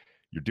day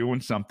you're doing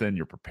something,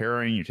 you're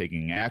preparing, you're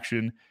taking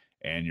action,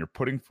 and you're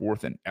putting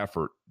forth an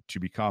effort to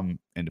become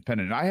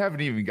independent. And I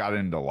haven't even gotten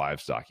into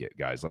livestock yet,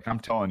 guys. Like, I'm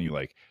telling you,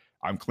 like,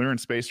 I'm clearing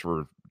space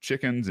for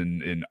chickens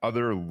and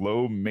other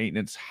low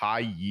maintenance, high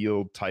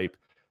yield type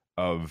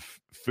of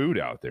food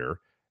out there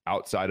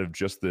outside of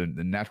just the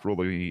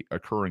naturally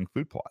occurring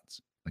food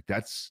plots. Like,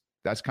 that's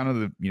kind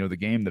of the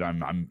game that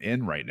I'm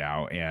in right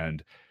now.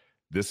 And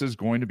this is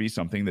going to be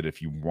something that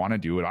if you want to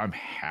do it, I'm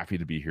happy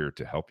to be here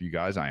to help you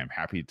guys. I am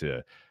happy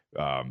to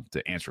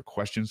answer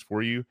questions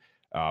for you.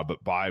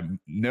 But by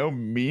no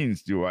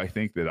means do I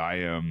think that I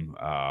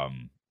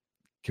am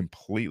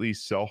completely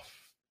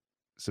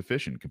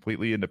self-sufficient,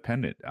 completely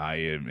independent. I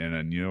am,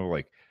 and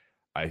like,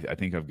 I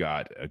think I've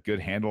got a good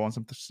handle on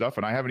some stuff,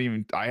 and I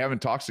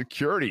haven't talked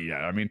security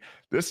yet. I mean,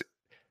 this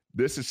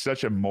is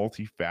such a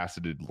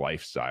multifaceted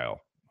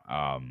lifestyle.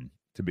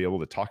 To be able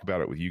to talk about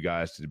it with you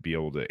guys, to be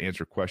able to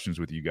answer questions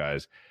with you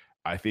guys,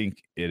 I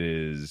think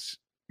it's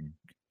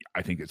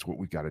what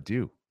we got to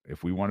do.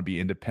 If we want to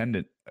be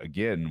independent,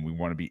 again, we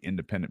want to be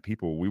independent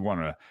people. We want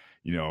to,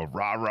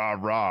 rah, rah,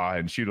 rah,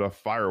 and shoot off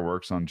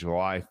fireworks on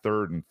July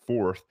 3rd and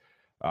 4th,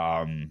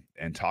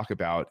 and talk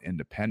about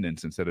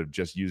independence instead of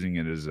just using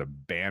it as a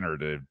banner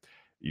to,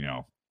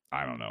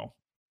 I don't know,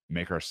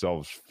 make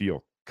ourselves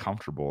feel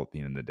comfortable at the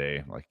end of the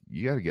day. Like,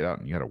 you got to get out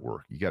and you got to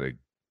work. You got to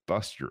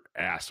bust your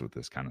ass with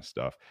this kind of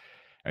stuff.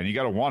 And you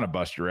got to want to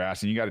bust your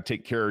ass, and you got to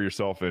take care of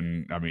yourself.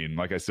 And I mean,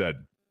 like I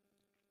said,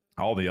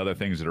 all the other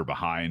things that are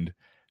behind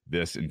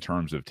this in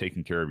terms of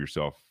taking care of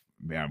yourself,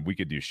 man, we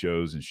could do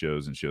shows and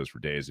shows and shows for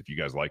days. If you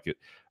guys like it,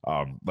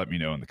 let me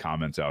know in the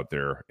comments out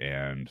there,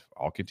 and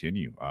I'll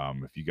continue.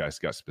 If you guys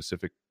got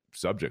specific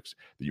subjects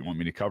that you want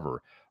me to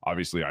cover,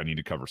 obviously I need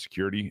to cover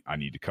security. I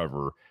need to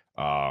cover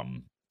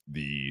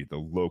the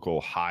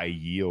local high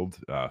yield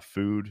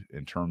food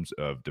in terms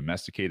of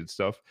domesticated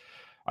stuff.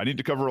 I need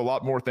to cover a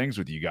lot more things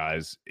with you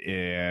guys,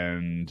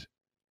 and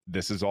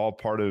this is all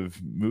part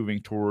of moving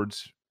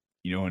towards,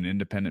 an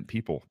independent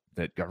people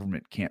that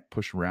government can't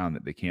push around,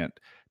 that they can't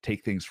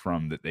take things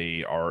from, that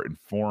they are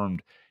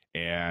informed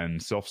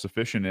and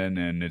self-sufficient in.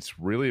 And it's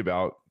really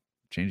about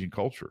changing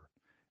culture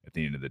at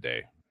the end of the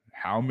day.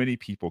 How many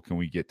people can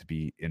we get to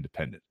be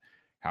independent?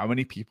 How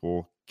many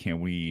people can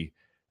we,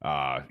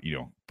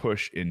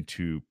 push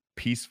into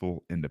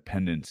peaceful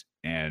independence?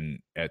 And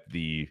at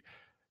the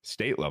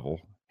state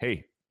level,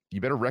 hey, you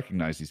better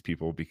recognize these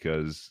people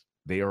because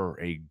they are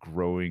a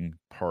growing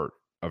part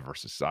of our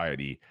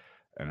society.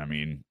 And I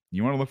mean,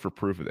 you want to look for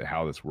proof of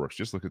how this works.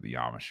 Just look at the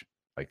Amish.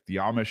 Like the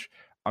Amish,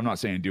 I'm not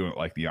saying do it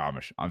like the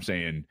Amish. I'm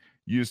saying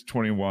use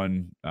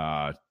 21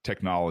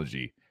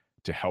 technology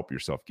to help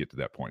yourself get to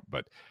that point.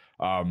 But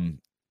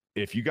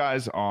if you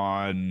guys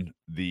on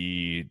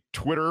the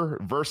Twitter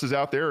versus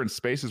out there and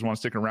spaces want to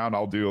stick around,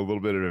 I'll do a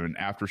little bit of an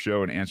after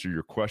show and answer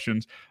your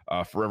questions.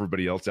 For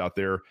everybody else out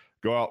there,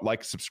 go out,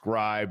 like,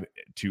 subscribe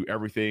to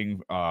everything,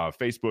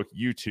 Facebook,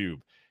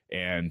 YouTube,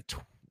 and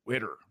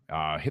Twitter.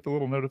 Hit the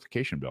little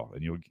notification bell,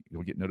 and you'll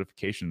get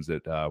notifications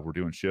that we're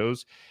doing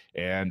shows.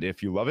 And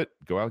if you love it,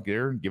 go out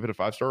there and give it a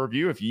 5-star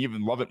review. If you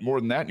even love it more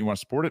than that and you want to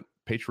support it,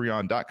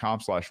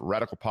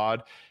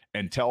 patreon.com/radicalpod.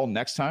 Until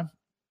next time,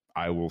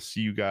 I will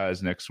see you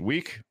guys next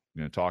week.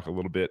 I'm going to talk a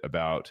little bit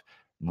about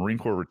Marine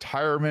Corps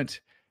retirement,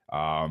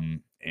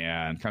 and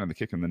kind of the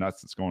kick in the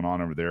nuts that's going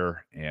on over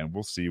there. And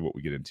we'll see what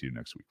we get into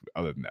next week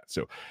other than that.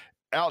 So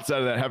outside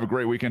of that, have a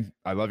great weekend.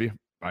 I love you.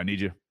 I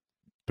need you.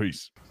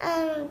 Peace.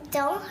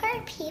 Don't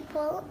hurt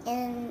people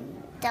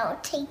and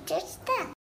don't take their stuff.